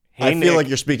 Hey, I feel like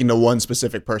you're speaking to one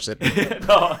specific person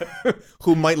No.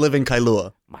 who might live in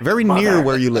Kailua, very near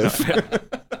where you live.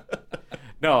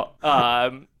 No,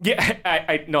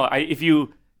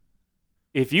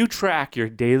 if you track your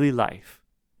daily life,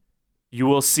 you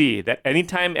will see that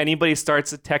anytime anybody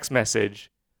starts a text message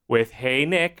with "Hey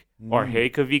Nick" or "Hey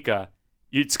Kavika,"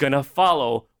 it's gonna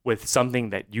follow with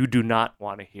something that you do not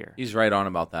want to hear. He's right on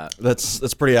about that.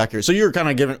 That's pretty accurate. So you're kind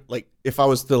of giving, like, if I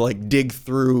was to like dig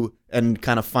through and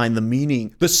kind of find the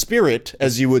meaning, the spirit,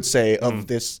 as you would say, of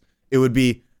this, it would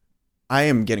be, I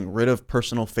am getting rid of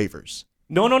personal favors.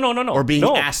 No. Or being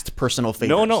asked personal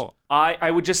favors. No. I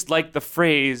would just like the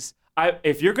phrase,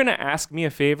 if you're gonna ask me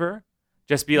a favor,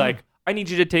 just be like, "I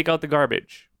need you to take out the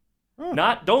garbage."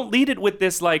 Don't lead it with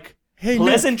this like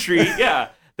pleasantry,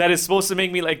 that is supposed to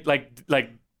make me like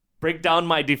break down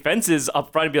my defenses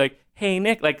up front and be like, "Hey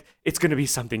Nick," like it's gonna be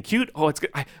something cute.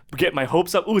 I get my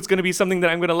hopes up. It's gonna be something that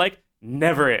I'm gonna like.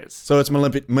 Never is. So it's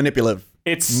manipulative.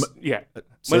 It's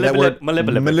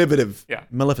Manipulative. Yeah.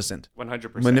 Maleficent.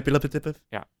 100%. Manipulative.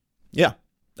 Yeah. Yeah.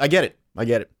 I get it.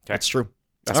 That's true.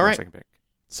 That's all my right. second pick.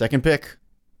 Second pick.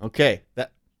 Okay.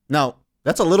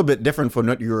 That's a little bit different from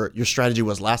what your strategy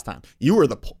was last time. You were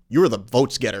the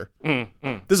votes getter.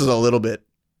 This is a little bit.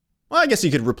 Well, I guess you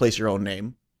could replace your own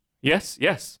name. Yes.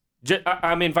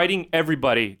 I'm inviting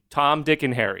everybody, Tom, Dick,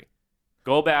 and Harry.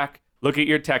 Go back, look at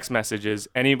your text messages.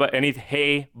 Any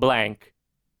hey blank.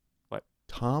 What?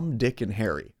 Tom, Dick, and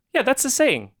Harry. Yeah, that's the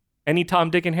saying. Any Tom,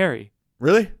 Dick, and Harry.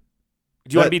 Really? Do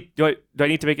you want to be? Do I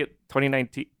need to make it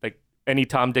 2019? Like any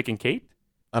Tom, Dick, and Kate?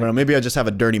 I don't know. Maybe I just have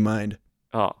a dirty mind.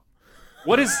 Oh,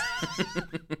 what is?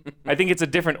 I think it's a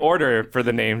different order for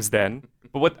the names then.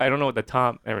 But what? I don't know what the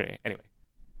Tom. Anyway.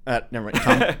 Never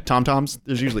mind. Tom-Toms.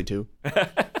 There's usually 2. All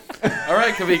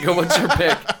right, Kavika, what's your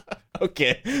pick?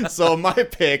 Okay, so my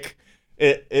pick,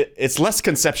 it's less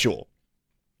conceptual.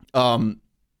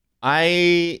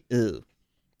 I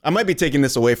I might be taking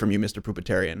this away from you, Mr.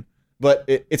 Poopitarian, but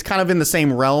it's kind of in the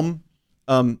same realm.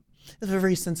 I have a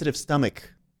very sensitive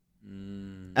stomach,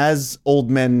 as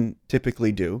old men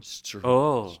typically do. It's true.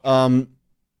 Oh.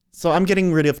 So I'm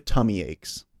getting rid of tummy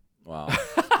aches. Wow.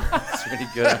 That's pretty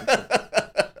good.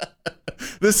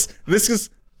 This is,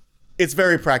 it's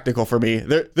very practical for me.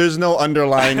 There's no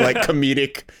underlying like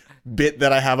comedic bit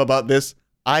that I have about this.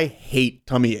 I hate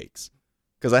tummy aches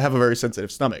because I have a very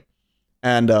sensitive stomach,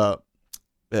 and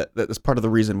that's part of the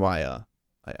reason why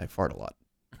I fart a lot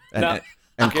and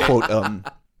Okay.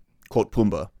 quote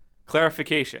Pumbaa.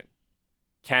 Clarification.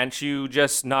 Can't you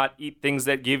just not eat things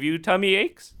that give you tummy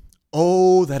aches?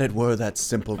 Oh, that it were that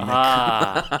simple, Nick.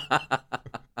 Ah.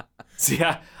 See,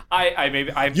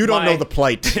 You don't know the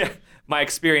plight. My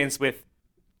experience with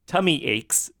tummy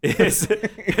aches is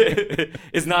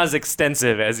is not as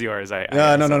extensive as yours.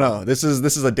 No. This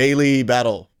is a daily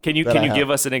battle. Can you that I have.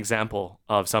 give us an example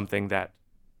of something that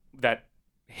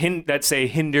say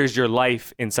hinders your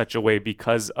life in such a way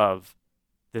because of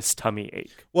this tummy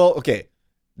ache? Well, okay.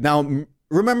 Now,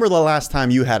 remember the last time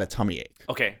you had a tummy ache.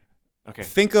 Okay.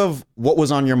 Think of what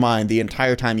was on your mind the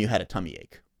entire time you had a tummy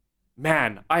ache.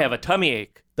 Man, I have a tummy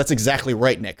ache. That's exactly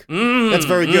right, Nick. That's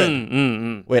very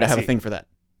good. Wait, I have a thing for that.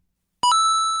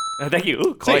 Thank you.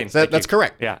 Ooh, coin. See, that's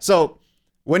correct. Yeah. So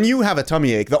when you have a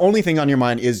tummy ache, the only thing on your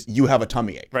mind is you have a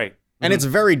tummy ache. Right. And it's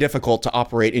very difficult to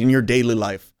operate in your daily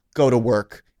life, go to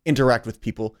work, interact with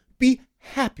people, be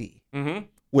happy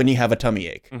when you have a tummy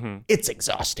ache. It's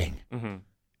exhausting.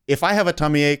 If I have a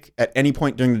tummy ache at any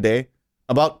point during the day,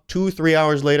 about 2-3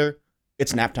 hours later,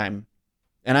 it's nap time.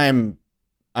 And I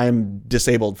am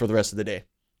disabled for the rest of the day.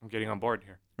 I'm getting on board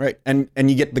here. Right. And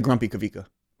you get the grumpy kavika.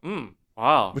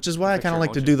 Wow. Which is why I kind of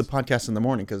like to do the podcast in the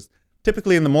morning, because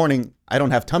typically in the morning, I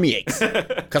don't have tummy aches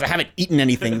because I haven't eaten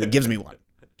anything that gives me one.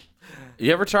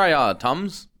 You ever try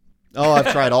Tums? Oh,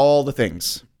 I've tried all the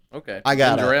things. Okay. I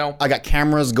got Ginger ale? I got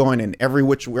cameras going in every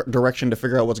which direction to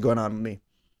figure out what's going on with me.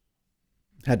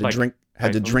 Had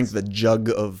to drink the jug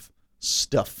of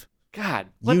stuff. God.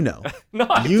 You know. No,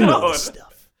 I you don't. know the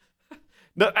stuff.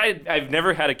 No, I've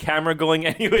never had a camera going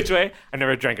any which way. I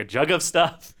never drank a jug of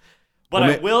stuff. But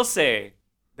I will say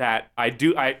that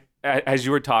as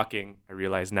you were talking, I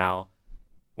realize now,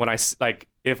 when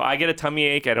if I get a tummy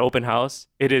ache at open house,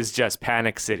 it is just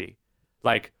panic city.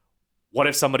 Like, what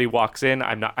if somebody walks in?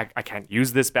 I can't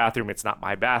use this bathroom. It's not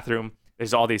my bathroom.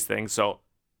 There's all these things. So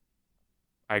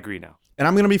I agree now. And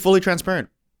I'm going to be fully transparent.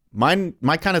 My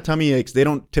kind of tummy aches, they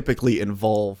don't typically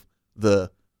involve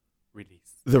the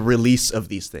release of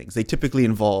these things. They typically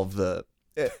involve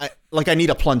I need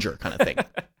a plunger kind of thing.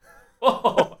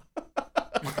 Whoa.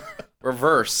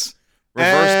 Reverse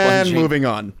And plunging. moving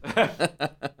on.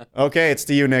 Okay, it's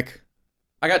to you, Nick.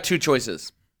 I got 2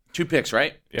 choices. 2 picks,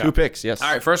 right? Yeah. 2 picks, yes.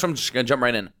 All right, first I'm just going to jump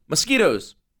right in.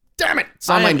 Mosquitoes. Damn it! It's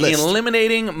on I my am list.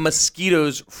 eliminating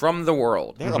mosquitoes from the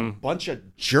world. They're a bunch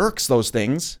of jerks, those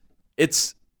things.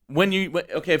 It's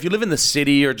if you live in the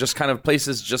city or just kind of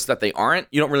places just that they aren't,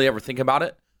 you don't really ever think about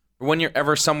it. But when you're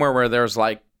ever somewhere where there's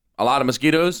like a lot of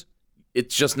mosquitoes,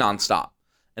 it's just nonstop.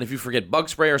 And if you forget bug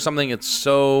spray or something, it's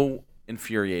so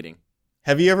infuriating.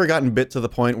 Have you ever gotten bit to the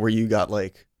point where you got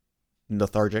like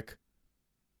lethargic?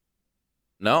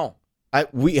 No.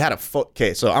 We had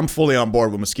okay, so I'm fully on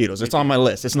board with mosquitoes. It's on my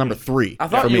list. It's number 3. I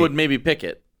thought you would maybe pick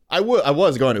it. I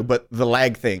was going to, but the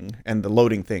lag thing and the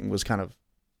loading thing was kind of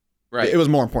Right. It was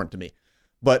more important to me.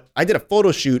 But I did a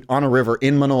photo shoot on a river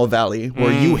in Manoa Valley,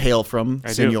 where you hail from,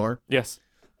 Senor. Yes.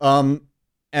 And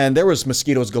there was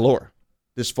mosquitoes galore.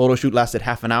 This photo shoot lasted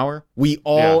half an hour. We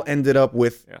all ended up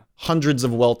with hundreds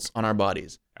of welts on our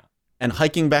bodies. Yeah. And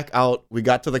hiking back out, we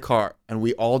got to the car, and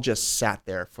we all just sat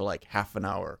there for like half an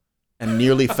hour and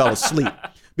nearly fell asleep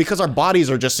because our bodies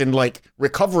are just in like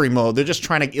recovery mode. They're just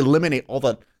trying to eliminate all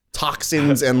the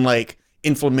toxins and like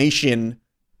inflammation.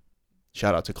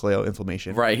 Shout out to Cleo,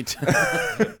 inflammation. Right.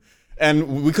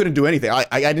 And we couldn't do anything.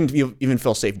 I didn't even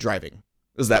feel safe driving.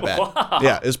 It was that bad. Wow.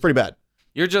 Yeah, it was pretty bad.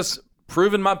 You're just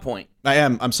proving my point. I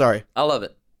am. I'm sorry. I love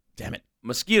it. Damn it.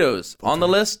 Mosquitoes on the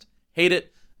list. Hate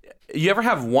it. You ever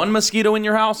have one mosquito in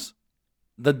your house?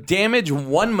 The damage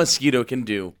one mosquito can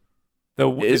do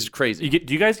is crazy.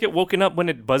 Do you guys get woken up when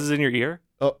it buzzes in your ear?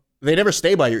 Oh, they never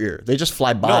stay by your ear. They just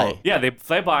fly by. No. Yeah, they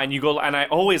fly by and you go, and I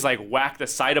always like whack the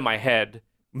side of my head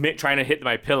trying to hit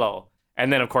my pillow.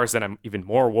 And then, of course, I'm even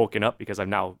more woken up because I've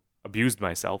now abused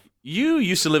myself. You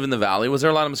used to live in the valley. Was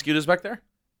there a lot of mosquitoes back there?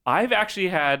 I've actually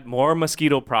had more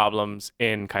mosquito problems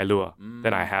in Kailua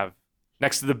than I have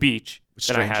next to the beach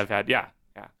than I have had. Yeah.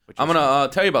 I'm going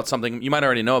to tell you about something. You might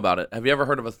already know about it. Have you ever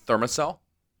heard of a thermocell?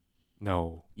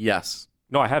 No. Yes.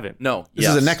 No, I haven't. No. This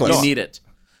is a necklace. You need it.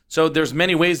 So there's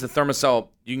many ways the Thermacell,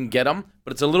 you can get them,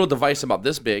 but it's a little device about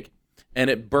this big, and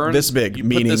it burns. This big, you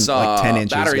meaning put this, like 10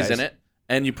 inches, batteries guys. in it,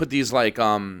 and you put these like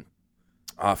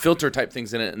filter type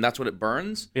things in it, and that's what it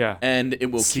burns. Yeah. And it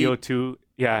will keep. CO2.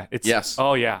 Yeah. It's Yes.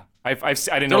 Oh yeah. I didn't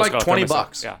They're know. like it's called $20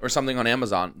 Thermacell. Yeah. or something on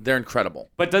Amazon. They're incredible.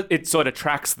 But so it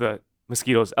attracts the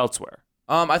mosquitoes elsewhere.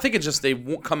 I think it's just they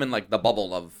won't come in like the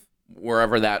bubble of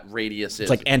wherever that radius is. It's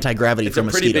like anti-gravity It's for a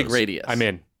pretty mosquitoes. big radius. I'm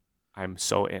in. I'm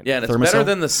so in. Yeah, and it's Thermacell? better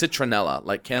than the citronella,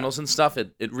 like candles and stuff.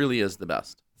 It really is the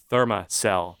best.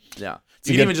 Thermacell. Yeah. You You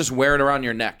can get- even just wear it around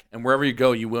your neck, and wherever you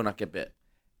go, you will not get bit.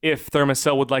 If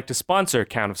Thermacell would like to sponsor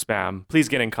Count of Spam, please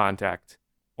get in contact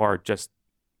or just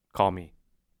call me.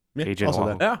 Yeah, Agent also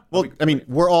Oahu. that. Yeah. Well, I mean,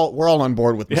 we're all on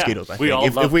board with Yeah, mosquitoes. I we think all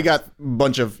if love we them. got a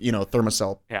bunch of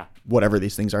Thermacell, Yeah. whatever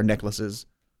these things are, necklaces,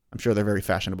 I'm sure they're very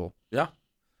fashionable. Yeah.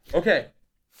 Okay.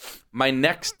 My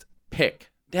next pick.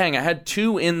 Dang, I had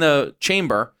 2 in the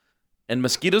chamber, and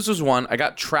mosquitoes was 1. I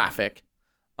got traffic.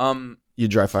 You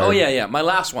dry fire. Oh yeah. My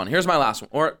last one. Here's my last one.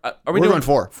 Or are we We're doing going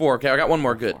 4. 4. Okay, I got one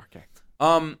more. Good. Okay.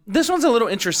 This one's a little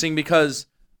interesting because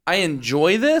I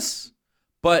enjoy this,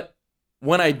 but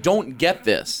when I don't get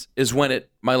this is when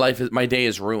my day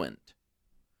is ruined.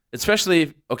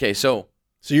 Especially so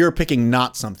you're picking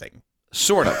not something.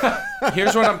 sort of.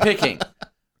 Here's what I'm picking.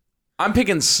 I'm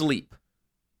picking sleep.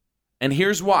 And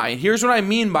here's why. Here's what I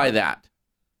mean by that.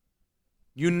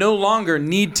 You no longer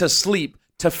need to sleep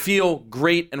to feel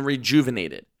great and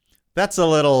rejuvenated. That's a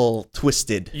little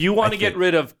twisted. You want I to get think.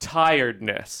 rid of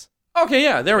tiredness. Okay,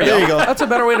 yeah, there we There go. you go. That's a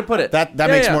better way to put it. That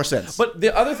makes more sense. But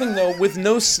the other thing, though, with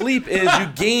no sleep is you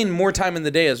gain more time in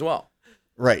the day as well.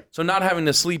 Right. So not having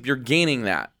to sleep, you're gaining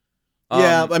that.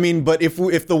 Yeah, I mean, but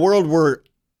if the world were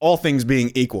all things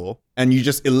being equal and you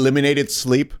just eliminated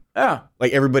sleep, Yeah.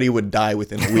 like everybody would die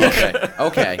within a week.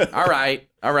 Okay. All right.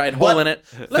 Hole in it.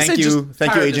 Let's Thank say just you,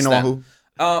 tiredness Agent then.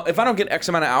 Oahu. If I don't get X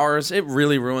amount of hours, it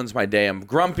really ruins my day. I'm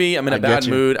grumpy. I'm in a I get bad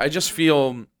you. mood. I just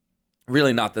feel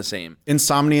really not the same.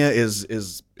 Insomnia is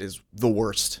the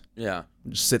worst. Yeah.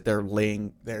 Just sit there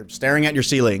laying there staring at your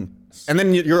ceiling, and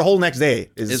then your whole next day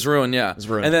It's ruined, yeah. It's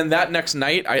ruined. And then that next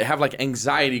night, I have like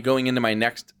anxiety going into my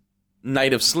next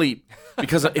night of sleep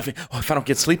because if I don't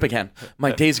get sleep again,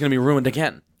 my day's going to be ruined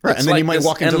again. Right, It's and then you like might this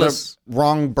walk into endless- the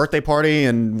wrong birthday party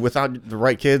and without the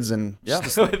right kids, and Yeah.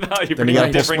 Without you Then you bring gotta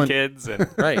up different pull kids. And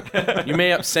Right. You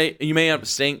may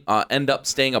end up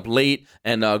staying up late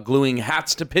and gluing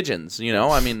hats to pigeons.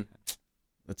 I mean.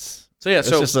 it's So yeah. it's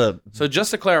So just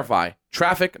just to clarify,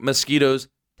 traffic, mosquitoes,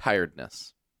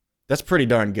 tiredness. that's pretty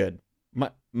darn good.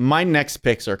 My next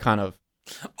picks are kind of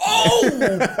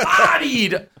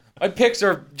Bodied. My picks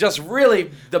are just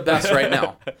really the best right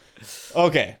now.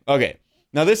 okay.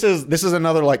 Now this is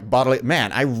another like bodily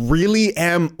man. I really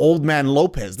am old man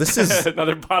Lopez. This is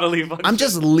another bodily function. I'm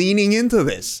just leaning into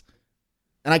this,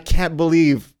 and I can't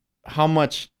believe how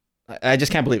much. I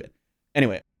just can't believe it.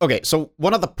 Anyway, okay. So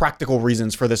one of the practical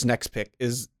reasons for this next pick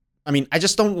is, I mean, I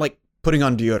just don't like putting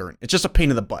on deodorant. It's just a pain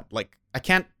in the butt. Like I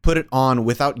can't put it on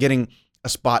without getting a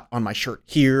spot on my shirt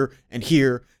here and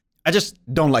here. I just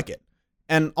don't like it.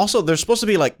 And also, there's supposed to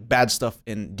be like bad stuff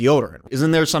in deodorant.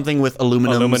 Isn't there something with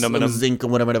aluminum, zinc, or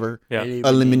whatever? Yeah.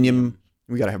 Aluminium.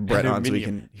 We gotta have Brett on so he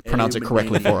can pronounce it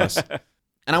correctly for us.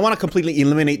 And I want to completely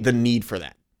eliminate the need for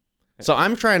that. So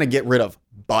I'm trying to get rid of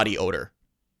body odor.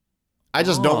 I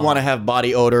just don't want to have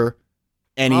body odor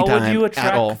anytime How would you at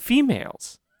all. attract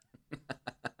females?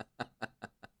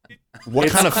 What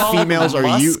It's kind of called females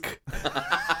are you? musk.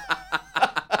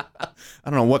 I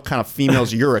don't know what kind of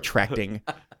females you're attracting.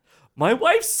 My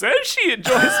wife says she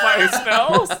enjoys my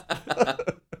smells.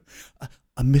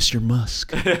 I miss your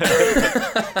musk.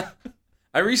 I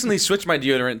recently switched my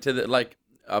deodorant to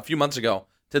a few months ago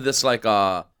to this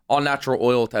all natural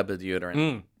oil type of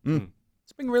deodorant.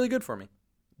 It's been really good for me.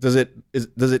 Does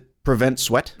it prevent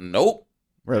sweat? Nope.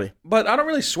 Really? But I don't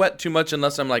really sweat too much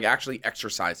unless I'm actually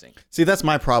exercising. See, that's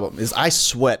my problem. Is I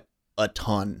sweat a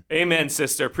ton. Amen,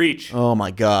 sister. Preach. Oh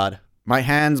my god. My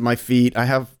hands, my feet. I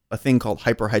have a thing called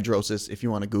hyperhidrosis. If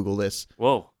you want to Google this,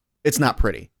 Whoa. it's not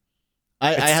pretty.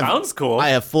 I have, sounds cool. I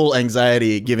have full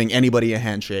anxiety giving anybody a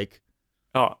handshake.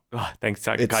 Oh, thanks.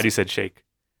 God, you said shake.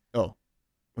 Oh.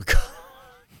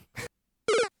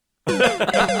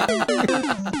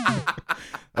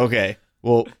 Okay.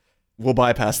 Well, we'll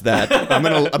bypass that. I'm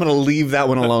gonna leave that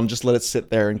one alone. Just let it sit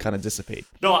there and kind of dissipate.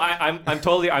 No, I'm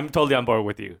totally on board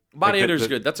with you. Body Like, odor is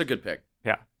good. That's a good pick.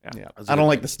 Yeah. Yeah. I don't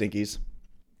like the stinkies.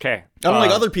 Okay. I don't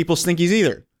like other people's stinkies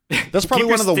either. That's probably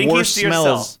Keep one of your the stinkies worst to yourself.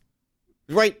 smells.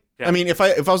 Right? Yeah. I mean, if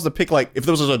I was to pick if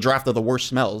this was a draft of the worst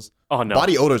smells, Oh no.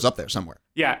 body odor's up there somewhere.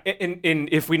 Yeah, and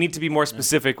if we need to be more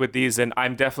specific with these, then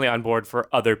I'm definitely on board for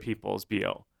other people's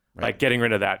BO. Like getting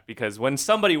rid of that, because when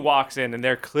somebody walks in and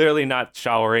they're clearly not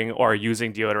showering or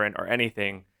using deodorant or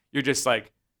anything, you're just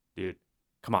like, dude,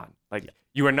 come on. Like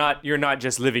you're not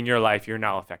just living your life, you're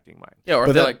now affecting mine. Yeah, or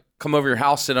if they like come over your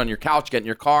house, sit on your couch, get in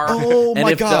your car. Oh and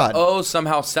my if God. the O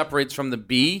somehow separates from the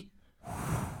B,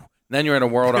 then you're in a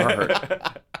world of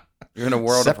hurt. You're in a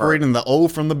world Separating of hurt. the O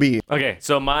from the B. Okay,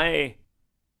 so my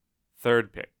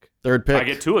third pick. Third pick. I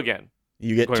get 2 again.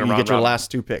 You get Going two, you around get your robin.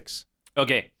 last 2 picks.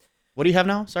 Okay. What do you have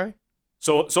now? Sorry.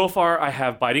 So far I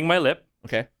have biting my lip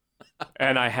Okay.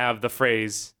 and I have the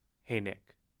phrase, "Hey Nick."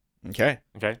 Okay.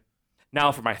 Okay.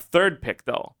 Now for my third pick,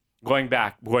 though, going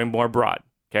more broad.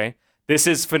 Okay. This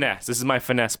is finesse. This is my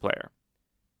finesse player.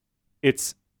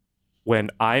 It's when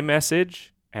iMessage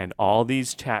and all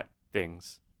these chat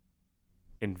things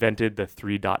invented the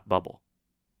 3-dot bubble.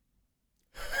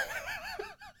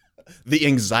 The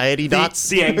anxiety dots.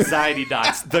 The anxiety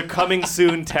dots. The coming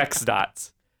soon text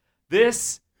dots.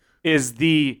 This is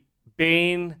the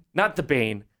bane, not the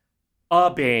bane, a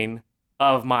bane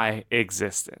of my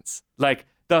existence. Like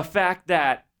the fact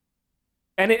that,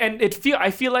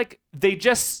 I feel like they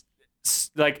just,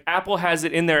 like Apple has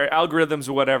it in their algorithms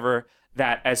or whatever,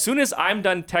 that as soon as I'm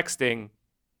done texting,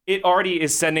 it already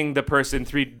is sending the person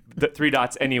the 3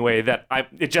 dots anyway,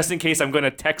 just in case I'm going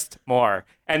to text more.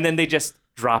 And then they just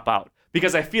drop out.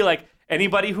 Because I feel like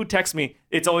anybody who texts me,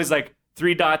 it's always like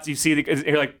 3 dots. You see,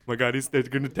 you're like, oh my God, they're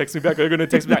going to text me back. They're going to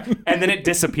text me back. And then it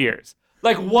disappears.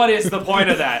 Like, what is the point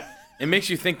of that? It makes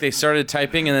you think they started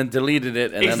typing and then deleted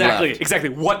it and then left. Exactly.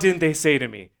 What didn't they say to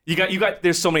me? You got.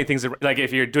 There's so many things that, like,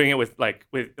 if you're doing it with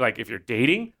if you're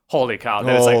dating, holy cow.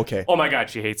 Then it's like, okay. Oh my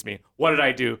God, she hates me. What did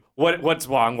I do? What's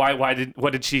wrong?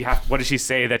 What did she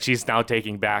say that she's now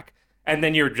taking back? And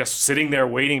then you're just sitting there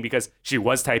waiting because she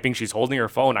was typing. She's holding her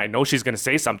phone. I know she's going to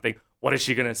say something. What is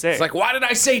she going to say? It's like, why did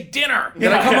I say dinner?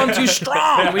 Did I come on too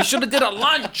strong? We should have did a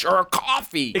lunch or a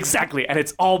coffee. Exactly. And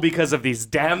it's all because of these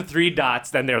damn 3 dots,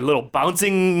 then their little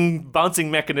bouncing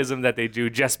mechanism that they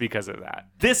do just because of that.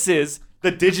 This is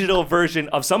the digital version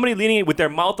of somebody leaning with their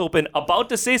mouth open, about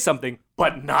to say something,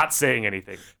 but not saying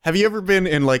anything. Have you ever been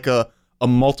in like a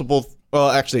multiple?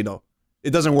 Well, actually, no. It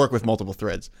doesn't work with multiple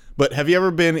threads. But have you ever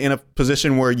been in a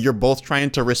position where you're both trying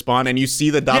to respond and you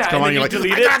see the dots come on and you're like,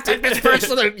 I gotta take this first.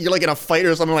 So then you're like in a fight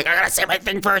or something, like, I gotta say my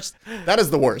thing first. That is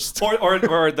the worst. Or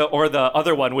the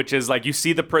other one, which is like you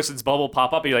see the person's bubble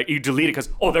pop up and you delete it because,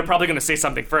 they're probably going to say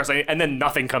something first, and then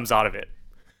nothing comes out of it.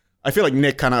 I feel like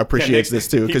Nick kind of appreciates this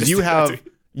too, because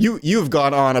you've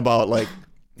gone on about like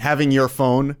having your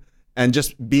phone and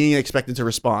just being expected to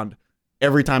respond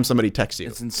every time somebody texts you.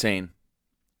 It's insane.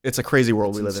 It's a crazy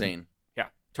world we live insane. in. Yeah.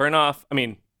 Turn off. I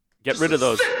mean, get rid of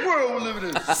those. Sick world we live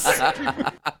in. Sick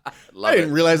people. I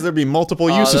didn't realize there'd be multiple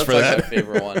uses for that. That's my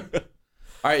favorite one. All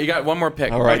right, you got one more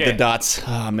pick. All right, Okay. the dots.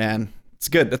 Oh man, it's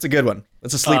good. That's a good one.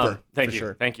 That's a sleeper. Thank for you.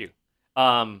 Sure. Thank you.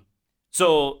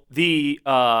 So the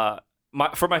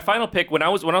for my final pick, when I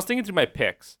was thinking through my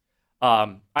picks,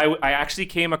 I actually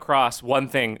came across one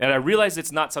thing, and I realized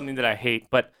it's not something that I hate,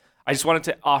 but I just wanted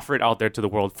to offer it out there to the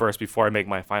world first before I make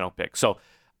my final pick. So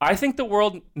I think the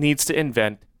world needs to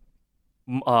invent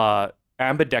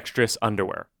ambidextrous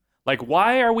underwear. Like,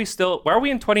 why are we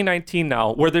in 2019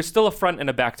 now where there's still a front and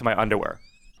a back to my underwear?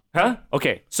 Huh?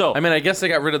 Okay, so. I mean, I guess they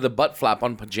got rid of the butt flap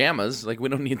on pajamas. Like, we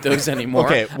don't need those anymore.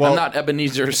 Okay, well- I'm not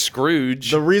Ebenezer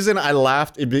Scrooge. The reason I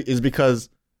laughed is because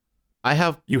I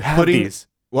have these.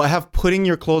 Well, I have putting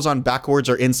your clothes on backwards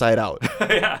or inside out.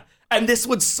 Yeah. And this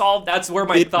would solve, that's where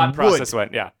my thought process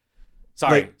went. Yeah.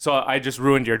 Sorry. Like- so I just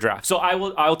ruined your draft. So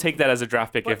I'll take that as a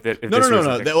draft pick if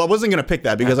No. I wasn't gonna pick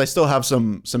that because I still have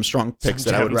some strong picks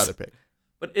that I would gems. rather pick.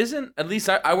 But isn't, at least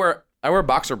I wear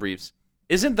boxer briefs.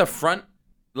 Isn't the front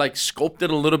like sculpted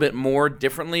a little bit more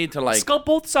differently to like Sculpt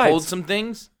both sides. hold some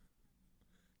things?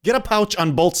 Get a pouch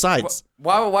on both sides.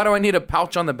 Why do I need a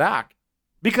pouch on the back?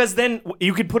 Because then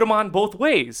you could put them on both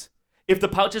ways. If the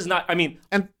pouch is not, I mean,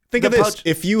 And think The of this: pouch-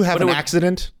 if you have but it an would-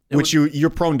 accident, which you're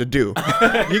prone to do,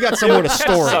 you got somewhere to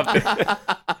store it.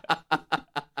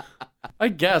 I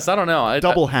guess I don't know.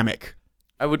 Double hammock.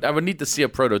 I would need to see a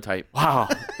prototype. wow,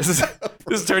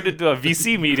 this turned into a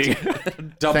VC meeting.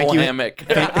 Double Thank you. hammock.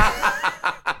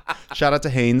 Shout out to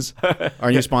Haynes,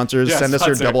 our new sponsors. Yes, Send us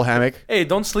your sponsor. double hammock. Hey,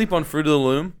 don't sleep on Fruit of the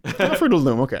Loom. Fruit of the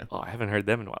Loom. Okay. Oh, I haven't heard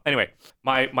them in a while. Anyway,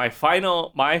 my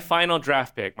final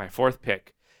draft pick, my fourth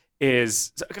pick,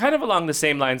 is kind of along the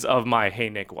same lines of my Hey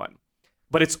Nick one,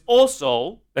 but it's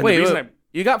also and the Wait, reason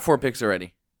you got 4 picks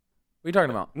already. What are you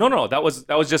talking about? No, that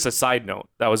was just a side note.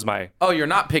 That was my. Oh, you're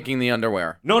not picking the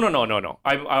underwear. No.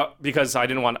 Because I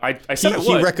didn't want. I said I would.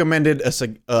 He recommended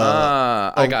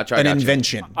I got you. an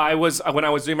invention. when I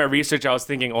was doing my research, I was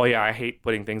thinking, oh yeah, I hate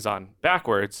putting things on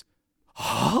backwards.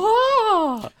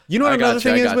 You know what another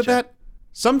thing is with that?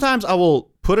 Sometimes I will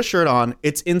put a shirt on,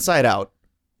 it's inside out.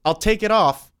 I'll take it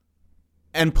off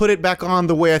and put it back on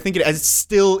the way I think it is. It's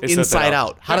still inside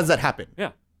out. How does that happen?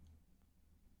 Yeah.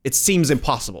 It seems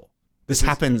impossible. This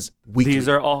happens weekly. These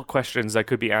are all questions that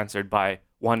could be answered by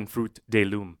one fruit de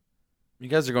loom. You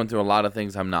guys are going through a lot of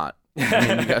things I'm not. I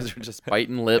mean, you guys are just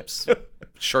biting lips,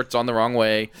 shirts on the wrong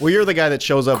way. Well, you're the guy that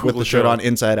shows up with the shirt on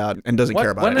inside out and doesn't care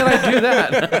about When it. did I do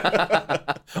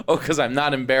that? Oh, because I'm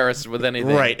not embarrassed with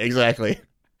anything. Right, exactly.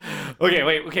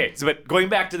 Okay. So, but going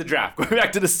back to the draft, going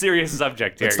back to the serious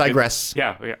subject here. Let's digress.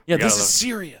 Yeah, This is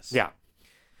serious. Yeah.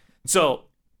 So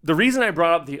the reason I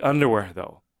brought up the underwear,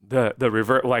 though, the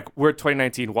revert, like we're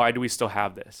 2019, why do we still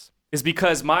have this? Is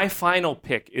because my final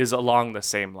pick is along the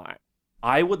same line.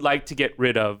 I would like to get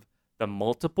rid of the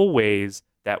multiple ways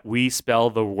that we spell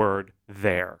the word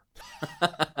there.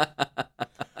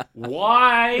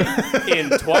 Why in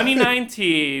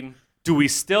 2019 do we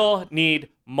still need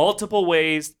multiple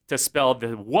ways to spell the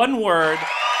one word?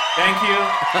 Thank you.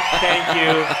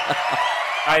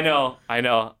 I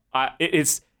know.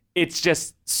 It's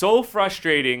just so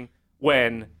frustrating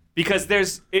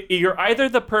because you're either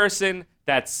the person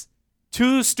that's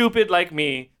too stupid like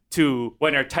me to,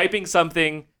 when you're typing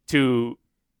something, to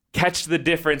catch the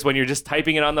difference when you're just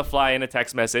typing it on the fly in a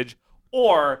text message,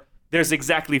 or there's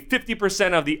exactly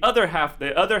 50% of the other half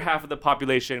of the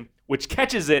population which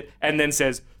catches it and then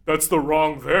says, that's the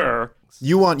wrong there.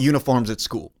 You want uniforms at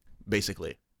school,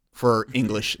 basically, for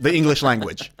English, the English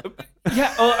language.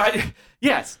 Yeah.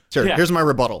 Yes. Sure. Yeah. Here's my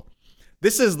rebuttal.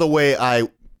 This is the way I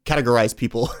categorize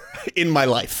people in my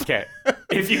life. Okay.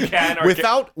 If you can. Or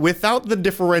without the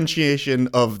differentiation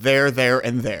of there,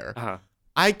 and there,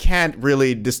 I can't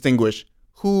really distinguish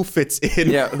who fits in.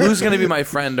 Yeah, who's going to be my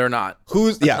friend or not?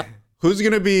 Who's going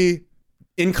to be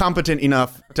incompetent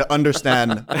enough to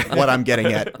understand what I'm getting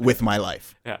at with my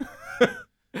life. Yeah.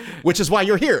 Which is why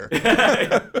you're here.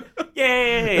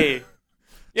 Yay.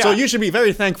 Yeah. So you should be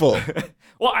very thankful.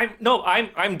 Well,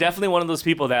 I'm definitely one of those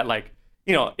people that, like,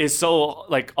 you know, is so,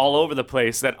 like, all over the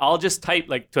place that I'll just type,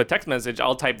 like, to a text message,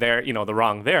 I'll type there, you know, the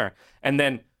wrong there. And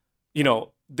then, you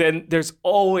know, then there's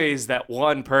always that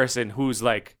one person who's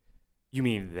like, you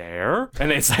mean there?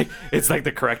 And it's like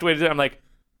the correct way to do it. I'm like,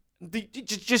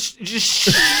 just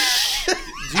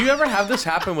Do you ever have this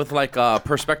happen with, like,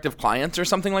 prospective clients or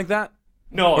something like that?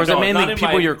 No. Or is it mainly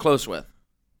people you're close with?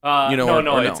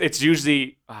 No. It's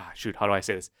usually, how do I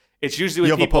say this? It's usually with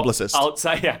you have people a publicist.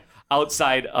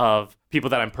 outside of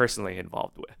people that I'm personally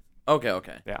involved with.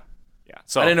 Okay. Yeah.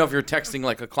 So I didn't know if you're texting,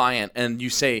 like, a client and you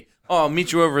say, oh, I'll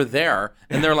meet you over there.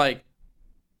 And they're like,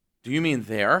 do you mean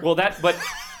there? Well, but...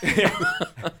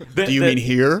 Do you mean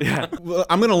here? Yeah. Well,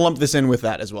 I'm going to lump this in with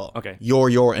that as well. Okay.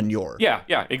 Your, and your.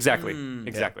 Yeah, exactly.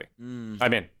 Exactly.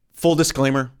 I'm in. Full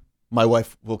disclaimer, my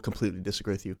wife will completely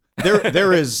disagree with you.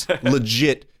 There is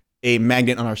legit a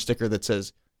magnet on our sticker that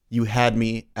says, you had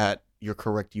me at your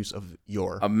correct use of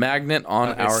your. A magnet on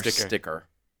our sticker.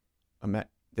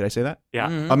 Did I say that? Yeah.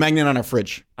 A magnet on our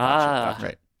fridge.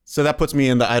 Right. So that puts me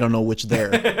in the I don't know which there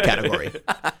category.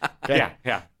 Okay.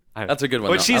 Yeah. That's a good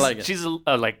one. But I like it. She's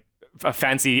like a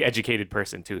fancy educated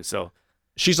person too, so.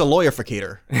 She's a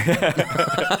lawyerificator.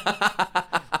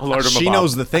 She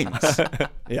knows the things.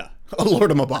 Yeah. A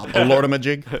lordemabob. A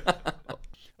lordamajig.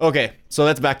 Okay, so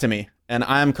that's back to me. And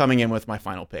I'm coming in with my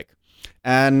final pick.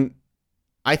 And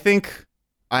I think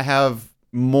I have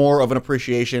more of an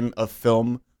appreciation of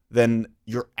film than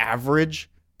your average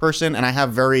person. And I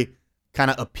have very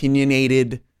kind of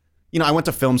opinionated, I went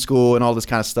to film school and all this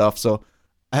kind of stuff. So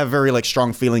I have very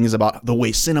strong feelings about the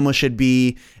way cinema should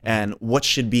be and what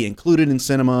should be included in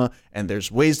cinema. And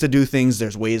there's ways to do things.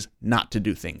 There's ways not to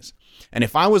do things. And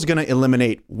if I was going to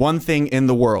eliminate one thing in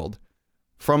the world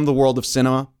from the world of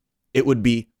cinema, it would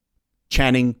be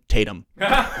Channing Tatum.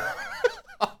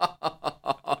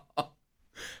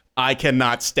 I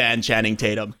cannot stand Channing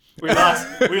Tatum. We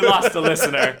lost a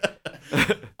listener.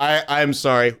 I'm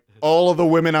sorry. All of the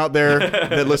women out there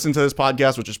that listen to this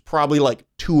podcast, which is probably like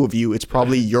two of you, it's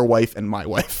probably your wife and my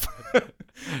wife.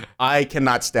 I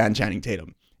cannot stand Channing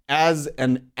Tatum. As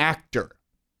an actor,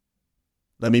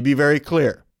 let me be very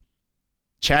clear.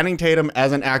 Channing Tatum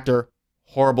as an actor,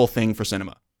 horrible thing for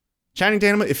cinema. Channing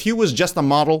Tatum, if he was just a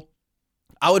model,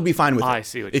 I would be fine with it. I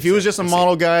see what if he was just a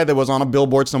model guy that was on a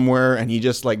billboard somewhere and he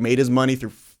just made his money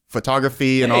through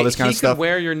photography and all this kind of stuff. He could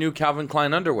wear your new Calvin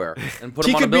Klein underwear and put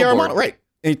he them on a could be our billboard. model, right?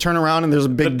 and you turn around and there's a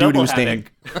big doo-doo stain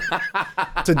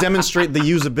to demonstrate the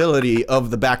usability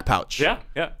of the back pouch. Yeah,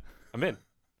 I'm in.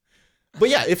 But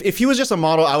yeah, if he was just a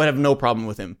model, I would have no problem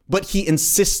with him. But he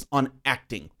insists on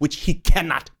acting, which he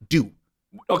cannot do.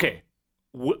 Okay,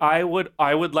 I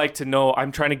would like to know.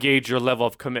 I'm trying to gauge your level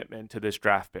of commitment to this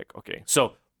draft pick. Okay,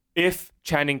 so if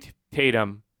Channing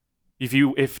Tatum,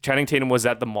 if Channing Tatum was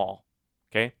at the mall,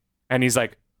 okay, and he's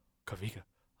like, Kavika,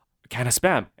 a can of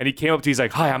Spam, and he came up to you, he's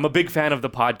like, hi, I'm a big fan of the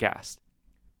podcast.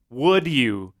 Would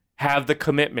you have the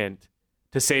commitment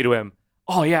to say to him,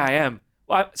 oh yeah, I am.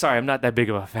 Well, sorry, I'm not that big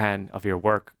of a fan of your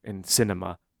work in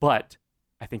cinema, but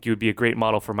I think you would be a great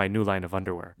model for my new line of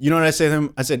underwear. You know what I say to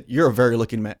him? I said, you're a very good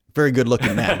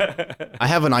looking man. I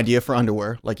have an idea for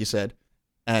underwear, like you said,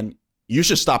 and you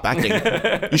should stop acting.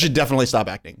 You should definitely stop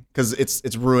acting because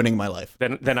it's ruining my life.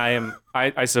 Then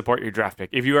I support your draft pick.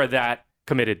 If you are that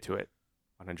committed to it,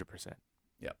 100%.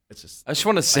 Yeah, it's just. I just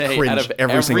want to say, cringe out of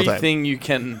every single time. everything you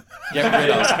can get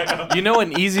rid of, you know,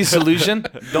 an easy solution: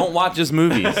 don't watch his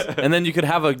movies, and then you could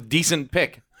have a decent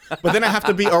pick. But then I have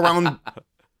to be around.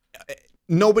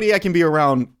 Nobody I can be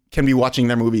around can be watching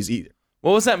their movies either.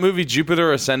 What was that movie,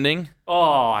 Jupiter Ascending? Oh,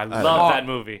 I love that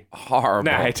movie.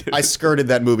 Horrible. Nah, I do. I skirted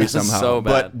that movie somehow. so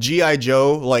bad. But G.I.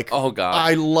 Joe, like, Oh, God.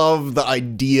 I love the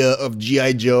idea of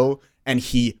G.I. Joe, and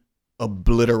he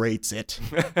obliterates it.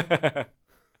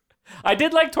 I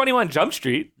did like 21 Jump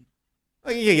Street.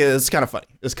 Yeah, it's kind of funny.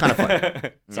 It's kind of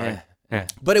funny. Sorry.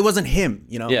 But it wasn't him,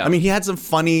 you know? Yeah. I mean, he had some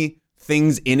funny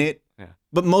things in it,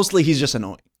 but mostly he's just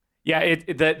annoying. Yeah,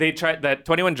 they tried that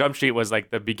 21 Jump Street was like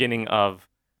the beginning of,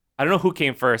 I don't know who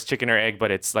came first, chicken or egg,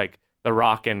 but it's like The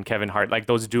Rock and Kevin Hart, like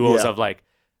those duos of like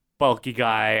bulky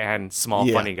guy and small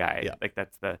funny guy. Yeah. Like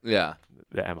that's the MO.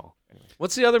 Anyway.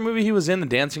 What's the other movie he was in? The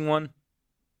dancing one?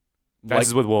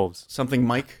 Dances with Wolves. Something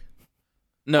Mike?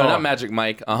 No, not Magic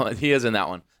Mike. He is in that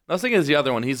one. I was thinking it's the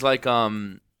other one. He's like hip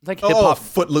Oh, hop.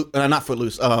 Footloose. Not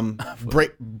Footloose.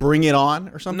 Bring It On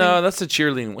or something? No, that's the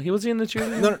cheerleading one. He was in the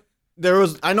cheerleading. No, there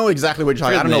was. I know exactly what you're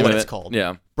talking about. I don't know what it's called.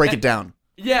 Yeah. Break It Down.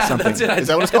 Yeah, Something. that's it. Is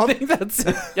that what it's called? I think that's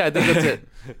it. Yeah, I think that's it.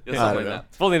 Yeah, something like that.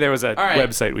 If only there was a right.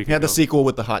 website we could He had the go. sequel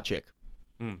with the hot chick.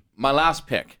 My last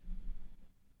pick.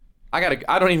 I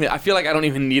feel like I don't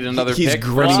even need another He's pick.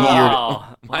 grinning First of all,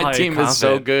 Wow. My Wow, team you're is so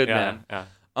confident. good, Yeah, man.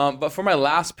 yeah. But for my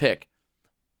last pick,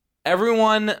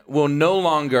 everyone will no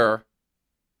longer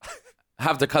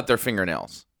have to cut their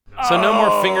fingernails. So no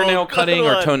more fingernail cutting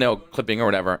or toenail clipping or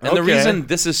whatever. And the Okay. reason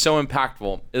this is so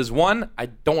impactful is, one, I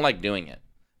don't like doing it.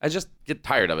 I just get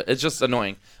tired of it. It's just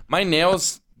annoying. My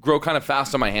nails grow kind of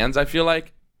fast on my hands, I feel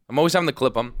like. I'm always having to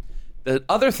clip them. The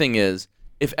other thing is,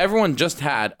 if everyone just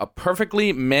had a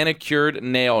perfectly manicured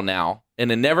nail now,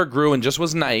 and it never grew and just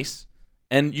was nice,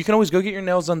 and you can always go get your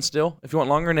nails done still. If you want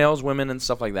longer nails, women and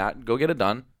stuff like that, go get it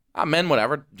done. Men,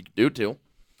 whatever, you can do too.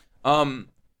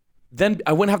 Then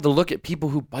I wouldn't have to look at people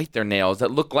who bite their nails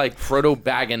that look like Frodo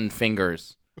Baggin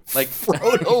fingers. Like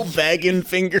Frodo Baggin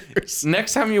fingers.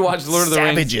 next time you watch Lord of the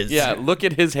Savages. Rings, look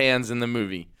at his hands in the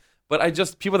movie. But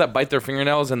people that bite their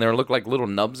fingernails and they look like little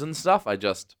nubs and stuff, I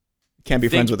just Can't be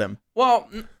friends with them. Well,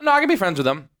 no, I can be friends with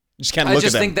them. Just can't I look at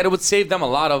just them. think that it would save them a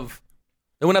lot of.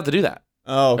 They wouldn't have to do that.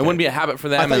 Oh, okay. It wouldn't be a habit for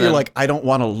them. I thought and you're then- like, I don't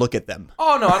want to look at them.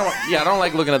 oh no, I don't. Yeah, I don't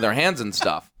like looking at their hands and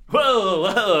stuff.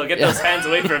 Whoa, get those hands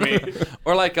away from me.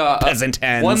 Or like Peasant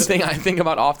hands. One thing I think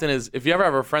about often is if you ever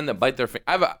have a friend that bite their.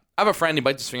 I have a friend who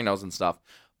bites his fingernails and stuff.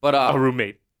 But A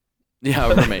roommate. yeah,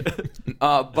 a roommate.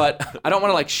 But I don't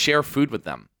want to like share food with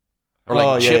them or like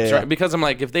Oh, yeah, chips, yeah. Right? Because I'm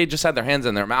like, if they just had their hands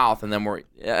in their mouth and then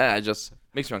it just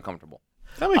makes me uncomfortable.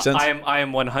 That makes sense. I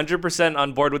am 100%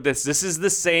 on board with this. This is the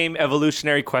same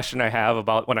evolutionary question I have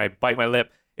about when I bite my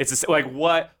lip. It's just like,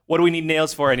 what do we need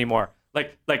nails for anymore?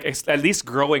 Like at least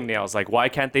growing nails. Like, why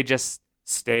can't they just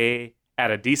stay at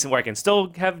a decent where I can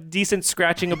still have decent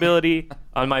scratching ability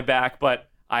on my back, but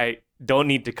I don't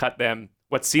need to cut them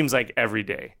what seems like every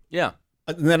day. Yeah.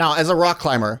 Now, as a rock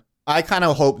climber, I kind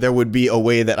of hope there would be a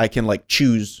way that I can like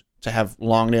choose to have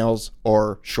long nails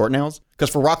or short nails. Because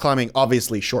for rock climbing,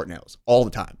 obviously short nails all the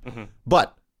time. Mm-hmm.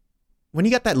 But when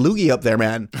you got that loogie up there,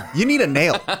 man, you need a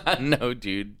nail. No,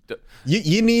 dude.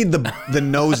 You need the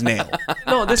nose nail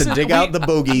No, this to is, dig out the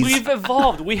bogeys. We've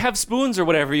evolved. We have spoons or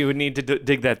whatever you would need to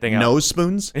dig that thing out. Nose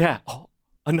spoons? Yeah. Oh,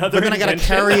 another But then I got to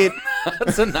invention. carry it.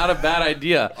 That's not a bad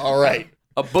idea. All right.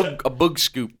 A boog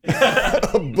scoop.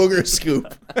 A booger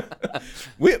scoop.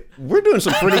 We're doing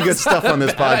some pretty good stuff on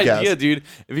this Bad podcast. idea, dude.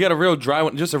 If you got a real dry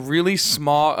one, just a really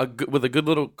small, with a good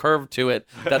little curve to it,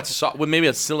 that's with maybe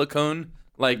a silicone,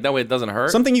 like that way it doesn't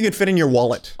hurt. Something you could fit in your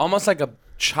wallet. Almost like a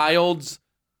child's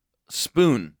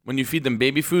spoon. When you feed them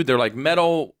baby food, they're like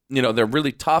metal. They're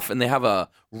really tough and they have a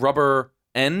rubber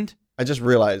end. I just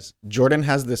realized Jordan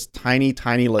has this tiny,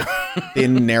 like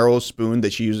thin, narrow spoon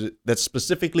that she uses that's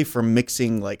specifically for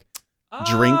mixing like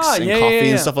drinks and coffee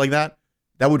and stuff like that.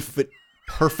 That would fit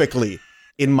perfectly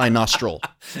in my nostril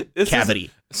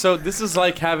cavity. So this is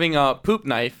like having a poop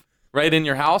knife right in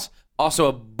your house. Also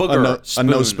a booger spoon.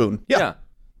 A nose spoon. Yeah.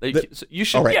 So you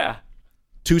should. All right. Yeah.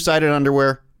 Two-sided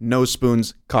underwear, nose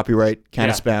spoons, copyright, can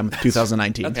of spam,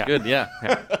 2019. That's good. Yeah.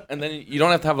 And then you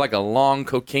don't have to have like a long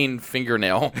cocaine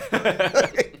fingernail.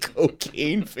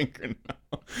 Cocaine fingernail.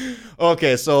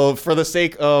 Okay, so for the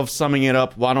sake of summing it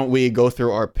up, why don't we go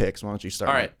through our picks? Why don't you start?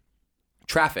 All right.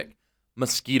 Traffic,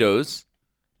 mosquitoes,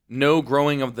 no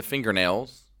growing of the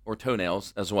fingernails or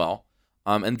toenails as well,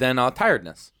 and then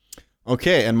tiredness.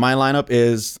 Okay, and my lineup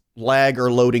is lag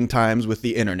or loading times with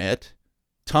the internet,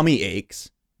 tummy aches,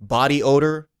 body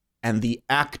odor, and the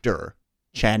actor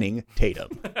Channing Tatum.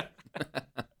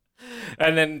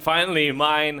 And then finally,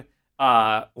 mine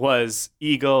was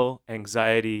ego,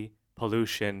 anxiety,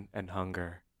 pollution, and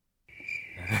hunger.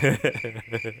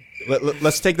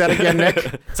 Let's take that again,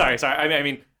 Nick. Sorry. I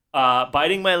mean,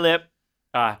 biting my lip.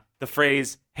 The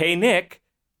phrase "Hey Nick."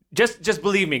 Just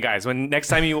believe me, guys. When next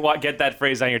time you get that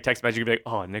phrase on your text message, you'll be like,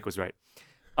 "Oh, Nick was right."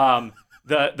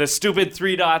 The stupid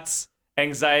 3 dots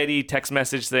anxiety text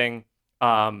message thing,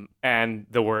 and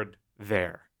the word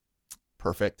 "there."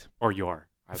 Perfect. Or "your."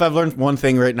 If I've learned one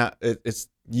thing right now, it's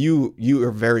you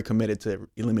are very committed to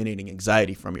eliminating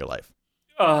anxiety from your life.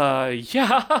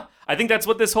 Yeah. I think that's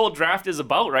what this whole draft is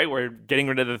about, right? We're getting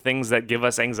rid of the things that give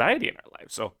us anxiety in our life.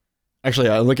 So.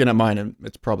 Actually, I'm looking at mine, and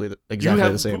it's probably exactly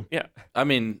the same. Yeah. I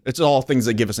mean, it's all things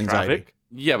that give us anxiety. Traffic.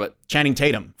 Yeah, but Channing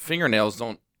Tatum. Fingernails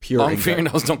don't. Pure long anxiety.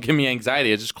 fingernails don't give me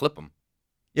anxiety. I just clip them.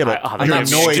 Yeah, but I'm you're not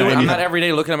annoyed when I'm you not every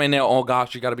day looking at my nail. Oh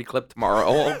gosh, you got to be clipped tomorrow.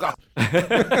 Oh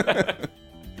gosh.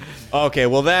 Okay,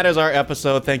 well, that is our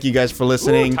episode. Thank you guys for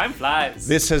listening. Ooh, time flies.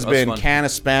 This has been fun. Can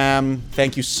of Spam.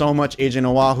 Thank you so much, Agent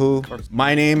Oahu.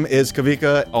 My name is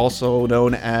Kavika, also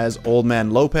known as Old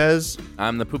Man Lopez.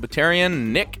 I'm the Poopitarian,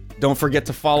 Nick. Don't forget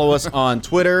to follow us on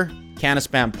Twitter, Can of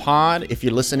Spam Pod. If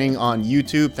you're listening on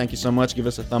YouTube, thank you so much. Give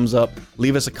us a thumbs up.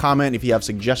 Leave us a comment if you have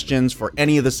suggestions for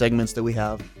any of the segments that we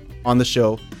have on the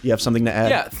show. You have something to add?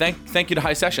 Yeah, thank you to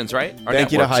High Sessions, right? Our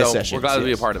Thank you to network, High so Sessions, We're glad to be a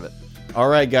yes. part of it. All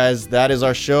right, guys, that is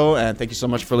our show, and thank you so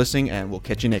much for listening, and we'll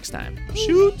catch you next time.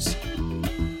 Shoots!